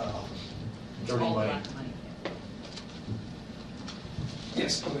of dirty All money. black money.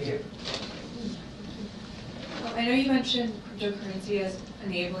 Yes, over here. I know you mentioned cryptocurrency as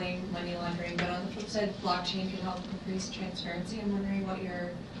enabling money laundering, but on the flip side, blockchain can help increase transparency. I'm wondering what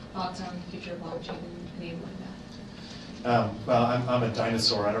your thoughts on the future of blockchain and enabling that. Well, I'm a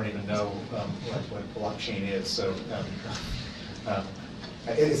dinosaur. I don't even know what blockchain is. So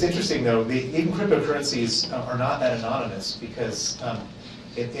it's interesting, though. Even cryptocurrencies are not that anonymous, because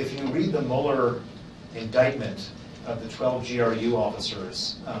if you read the Mueller indictment of the 12 GRU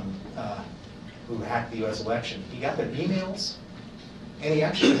officers who hacked the U.S. election, he got their emails, and he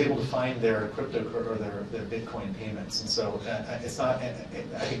actually was able to find their crypto or their Bitcoin payments. And so it's not. I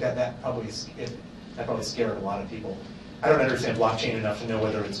think that probably scared a lot of people. I don't understand blockchain enough to know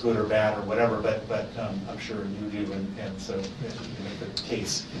whether it's good or bad or whatever, but I'm sure you do, and so you can make the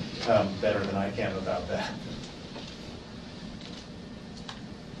case better than I can about that.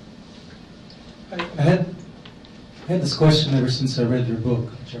 I had this question ever since I read your book,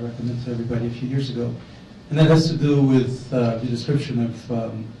 which I recommended to everybody a few years ago, and that has to do with the description of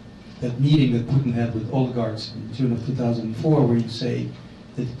that meeting that Putin had with oligarchs in June of 2004, where you say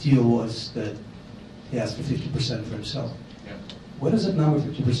that the deal was that he asked for 50% for himself. Yeah. Where does that number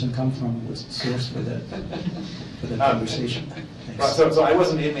 50% come from, and what's the source for that conversation? Thanks. So I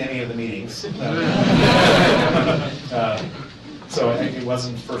wasn't in any of the meetings, so it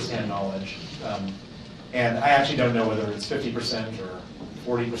wasn't firsthand knowledge. And I actually don't know whether it's 50% or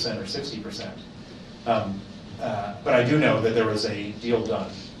 40% or 60%. But I do know that there was a deal done,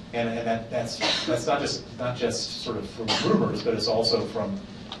 and that's not just sort of from rumors, but it's also from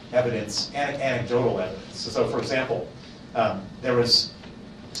evidence, anecdotal evidence. So for example, there was,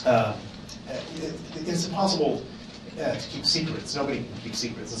 it's impossible to keep secrets. Nobody can keep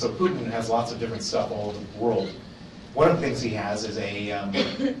secrets. And so Putin has lots of different stuff all over the world. One of the things he has is a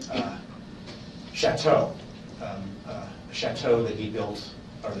chateau, a chateau that he built,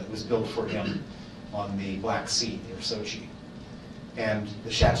 or that was built for him on the Black Sea near Sochi. And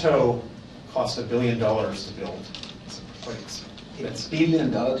the chateau cost $1 billion to build. It's quite expensive. $1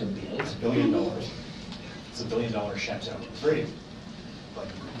 billion to build? It's $1 billion. It's $1 billion chateau. It's very like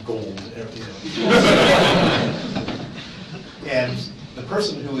gold, you know. And the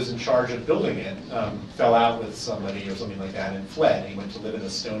person who was in charge of building it fell out with somebody or something like that and fled. He went to live in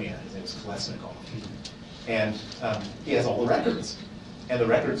Estonia. His name was Kolesnikov. And he has all the records. And the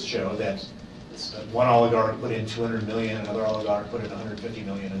records show that one oligarch put in 200 million, another oligarch put in 150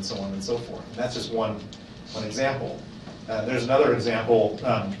 million, and so on and so forth. And that's just one example. There's another example,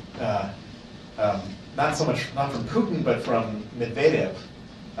 not from Putin, but from Medvedev.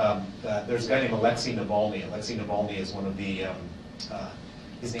 There's a guy named Alexei Navalny. Alexei Navalny is one of the,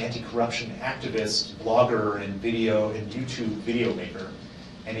 he's an anti-corruption activist, blogger, and YouTube video maker.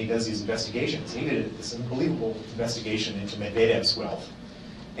 And he does these investigations. He did this unbelievable investigation into Medvedev's wealth.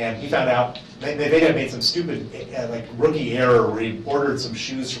 And he found out Medvedev made some stupid, like rookie error where he ordered some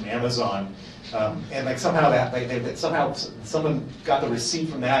shoes from Amazon, and like somehow somehow someone got the receipt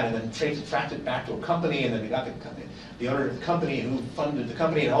from that, and then tracked it back to a company, and then they got the owner of the company who funded the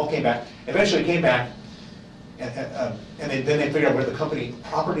company, and it all came back. Eventually, it came back, and then they figured out where the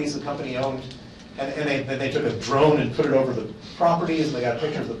properties the company owned, and then they took a drone and put it over the properties, and they got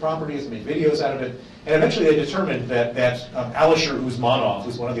pictures of the properties and made videos out of it. And eventually they determined that Alisher Usmanov,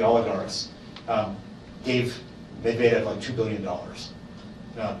 who's one of the oligarchs, gave Medvedev like $2 billion,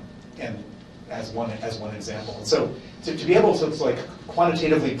 and as one example. And so to be able to like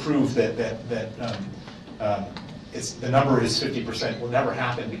quantitatively prove that the number is 50% will never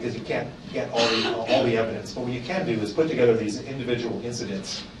happen because you can't get all the evidence. But what you can do is put together these individual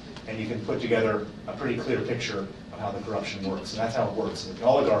incidents, and you can put together a pretty clear picture of how the corruption works. And that's how it works. The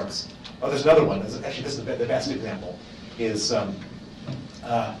oligarchs. Oh, there's another one. Actually, this is the best example. Is the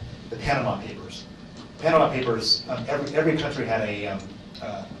Panama Papers. Panama Papers. Every country had a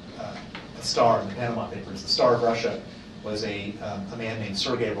star in the Panama Papers. The star of Russia was a man named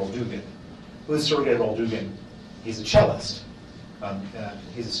Sergei Magnitsky. Who is Sergei Magnitsky? He's a cellist.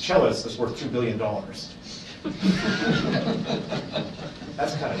 He's a cellist that's worth $2 billion.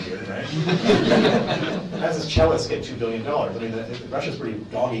 That's kind of weird, right? How does this cellist get $2 billion? I mean, Russia's a pretty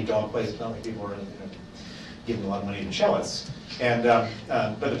dog-eat-dog place. It's not like people are giving a lot of money to cellists. And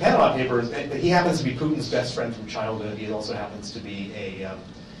but the Panama Papers, but he happens to be Putin's best friend from childhood. He also happens to be a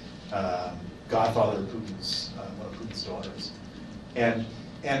godfather of Putin's one of Putin's daughters. And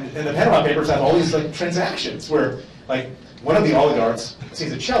the Panama Papers have all these like transactions where like one of the oligarchs,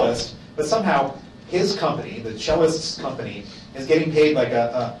 he's a cellist, but somehow his company, the cellist's company, is getting paid like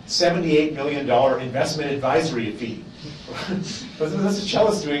a $78 million investment advisory fee. What's a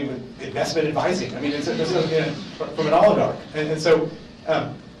cellist doing with investment advising? I mean, it's from an oligarch. And so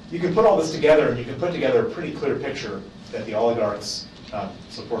you can put all this together, and you can put together a pretty clear picture that the oligarchs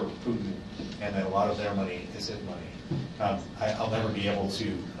support Putin, and that a lot of their money is his money. I'll never be able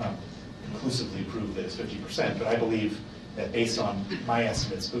to conclusively prove that it's 50%, but I believe that based on my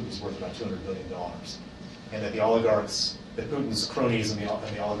estimates, Putin's worth about $200 billion, and that the oligarchs, that Putin's cronies and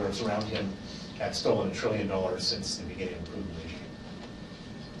the oligarchs around him have stolen $1 trillion since the beginning of the Putin regime.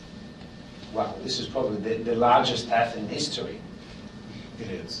 Wow, this is probably the largest theft in history. It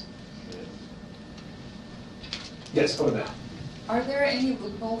is. Yes, over there. Are there any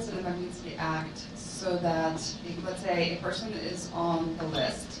loopholes in the Magnitsky Act so that, if, let's say, a person is on the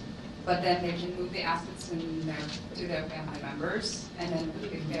list, but then they can move the assets to their family members, and then would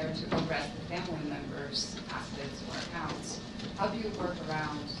it be fair to arrest the family members' assets or accounts? How do you work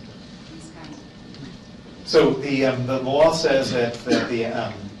around these kinds of? So the law says that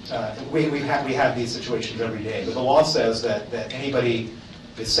we have these situations every day, but the law says that anybody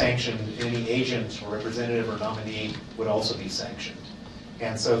is sanctioned, any agent or representative or nominee would also be sanctioned.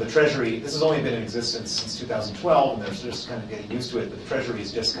 And so the Treasury, this has only been in existence since 2012, and they're just kind of getting used to it, but the Treasury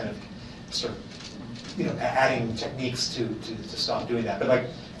is just kind of sort of, adding techniques to stop doing that. But like,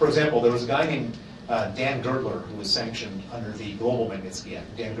 for example, there was a guy named Dan Gertler who was sanctioned under the Global Magnitsky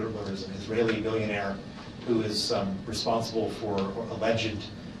Act. Dan Gertler is an Israeli billionaire who is responsible for alleged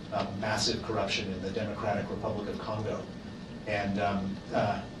massive corruption in the Democratic Republic of Congo. And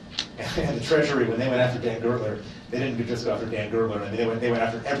the Treasury, when they went after Dan Gertler, they didn't just go after Dan Gertler. I mean, they went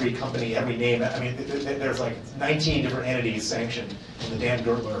after every company, every name. I mean, there's like 19 different entities sanctioned in the Dan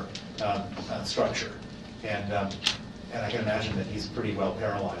Gertler structure. And I can imagine that he's pretty well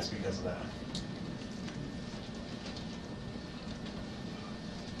paralyzed because of that.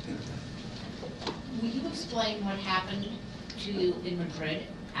 Will you explain what happened to you in Madrid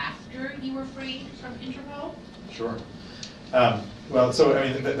after you were freed from Interpol? Sure. Well, so I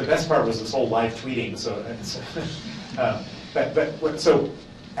mean, the best part was this whole live tweeting. So, so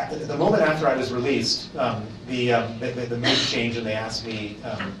the moment after I was released, the mood changed and they asked me,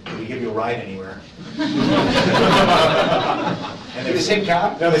 "Can we give you a ride anywhere?" And the same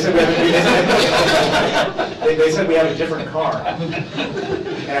car? No, they said they said we have a different car.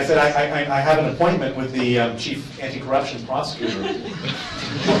 And I said I have an appointment with the chief anti-corruption prosecutor.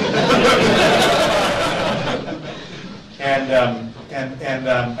 And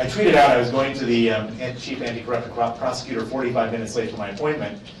I tweeted out I was going to the chief anti-corruption prosecutor 45 minutes late for my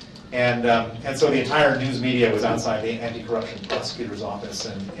appointment, and so the entire news media was outside the anti-corruption prosecutor's office,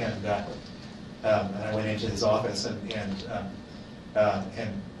 and I went into his office, and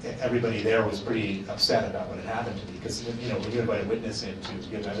everybody there was pretty upset about what had happened to me, because when you invite a witness in to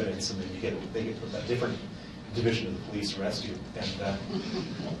give evidence, and then they get a different division of the police arrest you,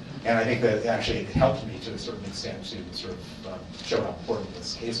 and I think that actually it helped me to a certain extent to sort of show how important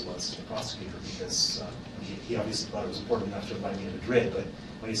this case was to the prosecutor, because he obviously thought it was important enough to invite me to Madrid, but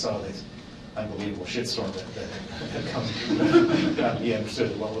when he saw this unbelievable shitstorm that had come, he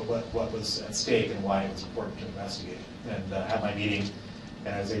understood what was at stake and why it was important to investigate, and have my meeting,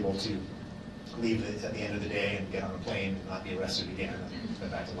 and I was able to leave at the end of the day and get on a plane and not be arrested again, and go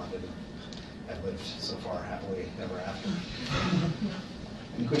back to London. I've lived so far happily ever after.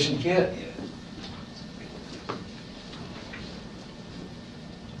 Any question here?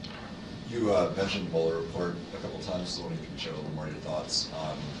 You mentioned the Mueller report a couple times, so I wonder if you can share a little more of your thoughts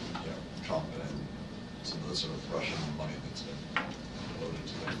on Trump and some of the sort of Russian money that's been loaded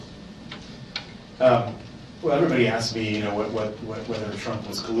to them. Well, everybody asks me, whether Trump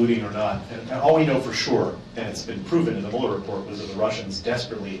was colluding or not, and all we know for sure, and it's been proven in the Mueller report, was that the Russians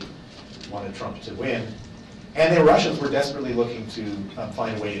desperately wanted Trump to win, and the Russians were desperately looking to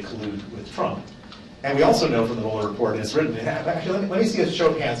find a way to collude with Trump. And we also know from the Mueller report, and it's written, actually, let me see a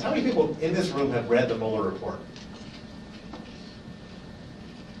show of hands. How many people in this room have read the Mueller report?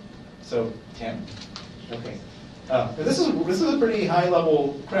 So, 10? Okay. This is a pretty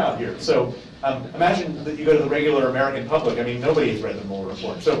high-level crowd here. So imagine that you go to the regular American public. I mean, nobody has read the Mueller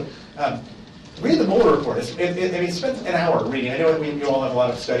report. So read the Mueller report. Spend an hour reading. I know that you all have a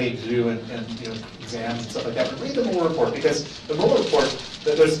lot of study to do and exams and stuff like that, but read the Mueller report, because the Mueller report,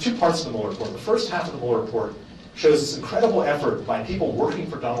 there's two parts of the Mueller report. The first half of the Mueller report shows this incredible effort by people working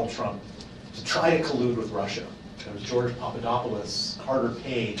for Donald Trump to try to collude with Russia. There was George Papadopoulos, Carter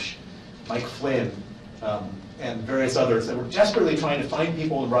Page, Mike Flynn, and various others that were desperately trying to find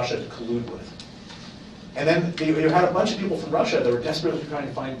people in Russia to collude with. And then you had a bunch of people from Russia that were desperately trying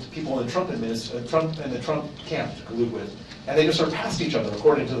to find people in the Trump camp to collude with, and they just sort of passed each other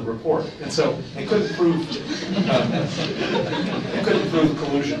according to the report. And so they couldn't prove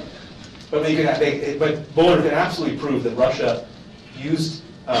collusion, but Mueller could absolutely prove that Russia used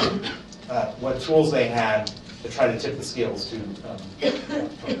what tools they had to try to tip the scales to Trump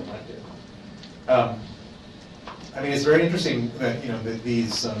elected. I mean, it's very interesting that that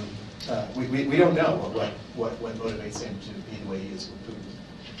these. We don't know what motivates him to be the way he is with Putin.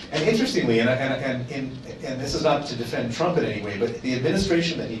 And interestingly, and this is not to defend Trump in any way, but the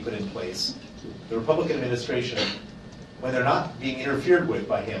administration that he put in place, the Republican administration, when they're not being interfered with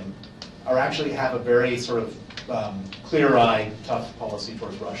by him, actually have a very sort of clear-eyed, tough policy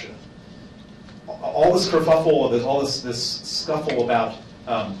towards Russia. all this kerfuffle, there's all this scuffle about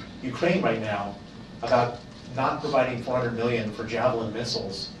Ukraine right now, about not providing $400 million for Javelin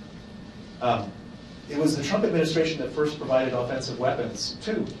missiles. It was the Trump administration that first provided offensive weapons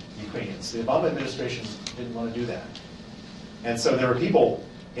to Ukrainians. The Obama administration didn't want to do that. And so there were people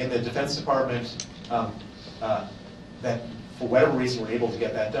in the Defense Department that, for whatever reason, were able to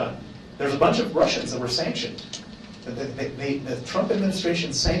get that done. There's a bunch of Russians that were sanctioned. The Trump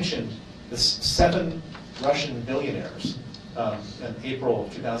administration sanctioned the 7 Russian billionaires in April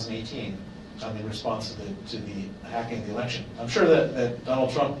of 2018 in response to the hacking of the election. I'm sure that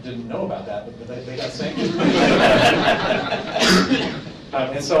Donald Trump didn't know about that, but they got sanctioned.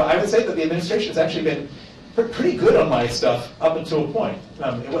 And so I would say that the administration has actually been pretty good on my stuff up until a point.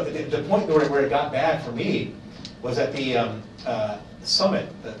 The point where it got bad for me was at the summit,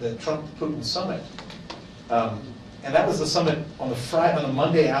 the Trump-Putin summit. And that was the summit on the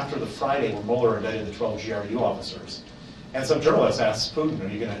Monday after the Friday when Mueller indicted the 12 GRU officers. And some journalists asked Putin, are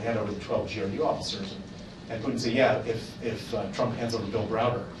you going to hand over the 12 GRU officers? And Putin said, yeah, if Trump hands over Bill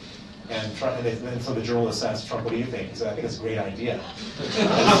Browder. And so the journalists asked Trump, what do you think? He said, I think it's a great idea.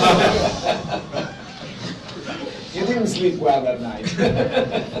 You didn't sleep well that night.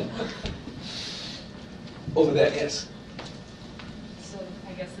 Over there, yes. So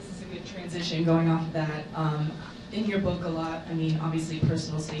I guess this is a good transition going off of that. In your book a lot, I mean, obviously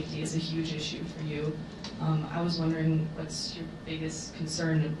personal safety is a huge issue for you. I was wondering, what's your biggest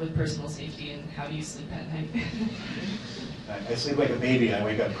concern with personal safety and how do you sleep at night? I sleep like a baby. I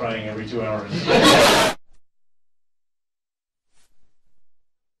wake up crying every 2 hours.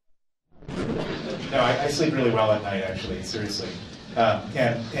 No, I sleep really well at night, actually, seriously. You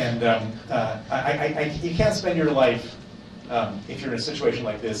can't spend your life, if you're in a situation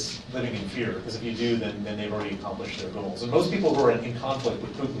like this, living in fear, because if you do, then they've already accomplished their goals. And most people who are in conflict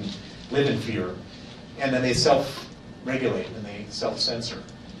with Putin live in fear, and then they self-regulate and they self-censor.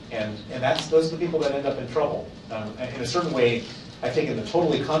 And those are the people that end up in trouble. In a certain way, I've taken the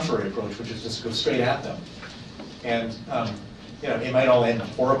totally contrary approach, which is just go straight at them. And it might all end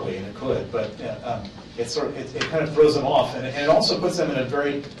horribly, and it could, but it kind of throws them off, and it also puts them in a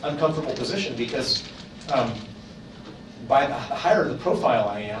very uncomfortable position because by the higher the profile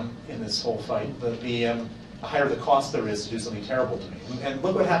I am in this whole fight, the higher the cost there is to do something terrible to me. And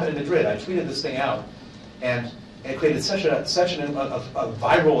look what happened in Madrid. I tweeted this thing out, and it created such a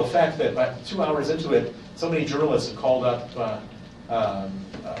viral effect that by 2 hours into it, so many journalists had called up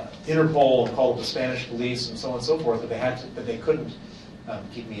Interpol and called up the Spanish police and so on and so forth, that they couldn't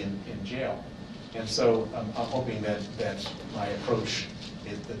keep me in jail. And so I'm hoping that my approach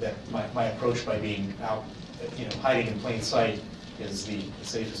is that my approach by being out, hiding in plain sight, is the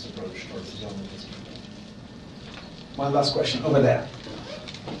safest approach towards dealing with these people. One last question over there.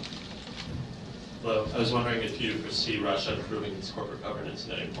 Hello, I was wondering if you foresee Russia improving its corporate governance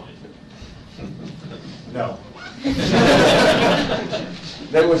at any point. No.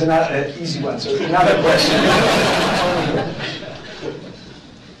 That was another easy one, so another question.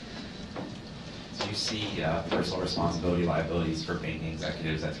 Do you see personal responsibility liabilities for banking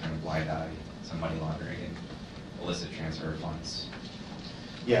executives that turn a blind eye to money laundering and illicit transfer of funds?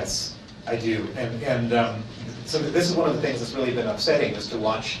 Yes, I do. And so this is one of the things that's really been upsetting, is to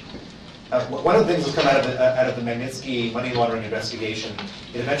watch. One of the things that's come out of the Magnitsky money laundering investigation,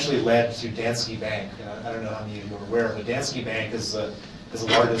 it eventually led to Danske Bank. I don't know how many of you are aware, but Danske Bank is the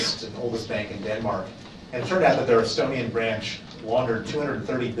largest and oldest bank in Denmark. And it turned out that their Estonian branch laundered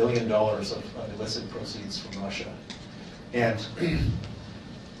 $230 billion of illicit proceeds from Russia. And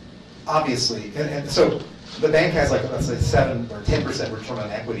obviously, and so the bank has, like, let's say 7 or 10% return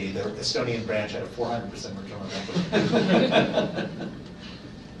on equity. Their Estonian branch had a 400% return on equity.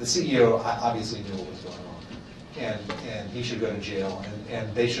 The CEO obviously knew what was going on, and he should go to jail,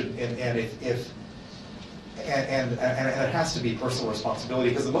 and they should, and it has to be personal responsibility,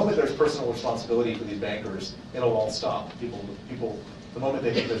 because the moment there's personal responsibility for these bankers, it'll all stop. People, the moment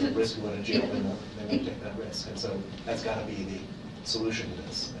they think there's a risk of going to jail, they won't take that risk, and so that's got to be the solution to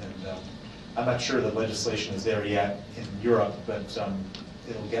this. And I'm not sure the legislation is there yet in Europe, but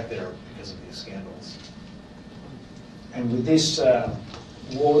it'll get there because of these scandals. And with this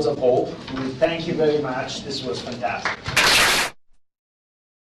words of hope, we thank you very much. This was fantastic.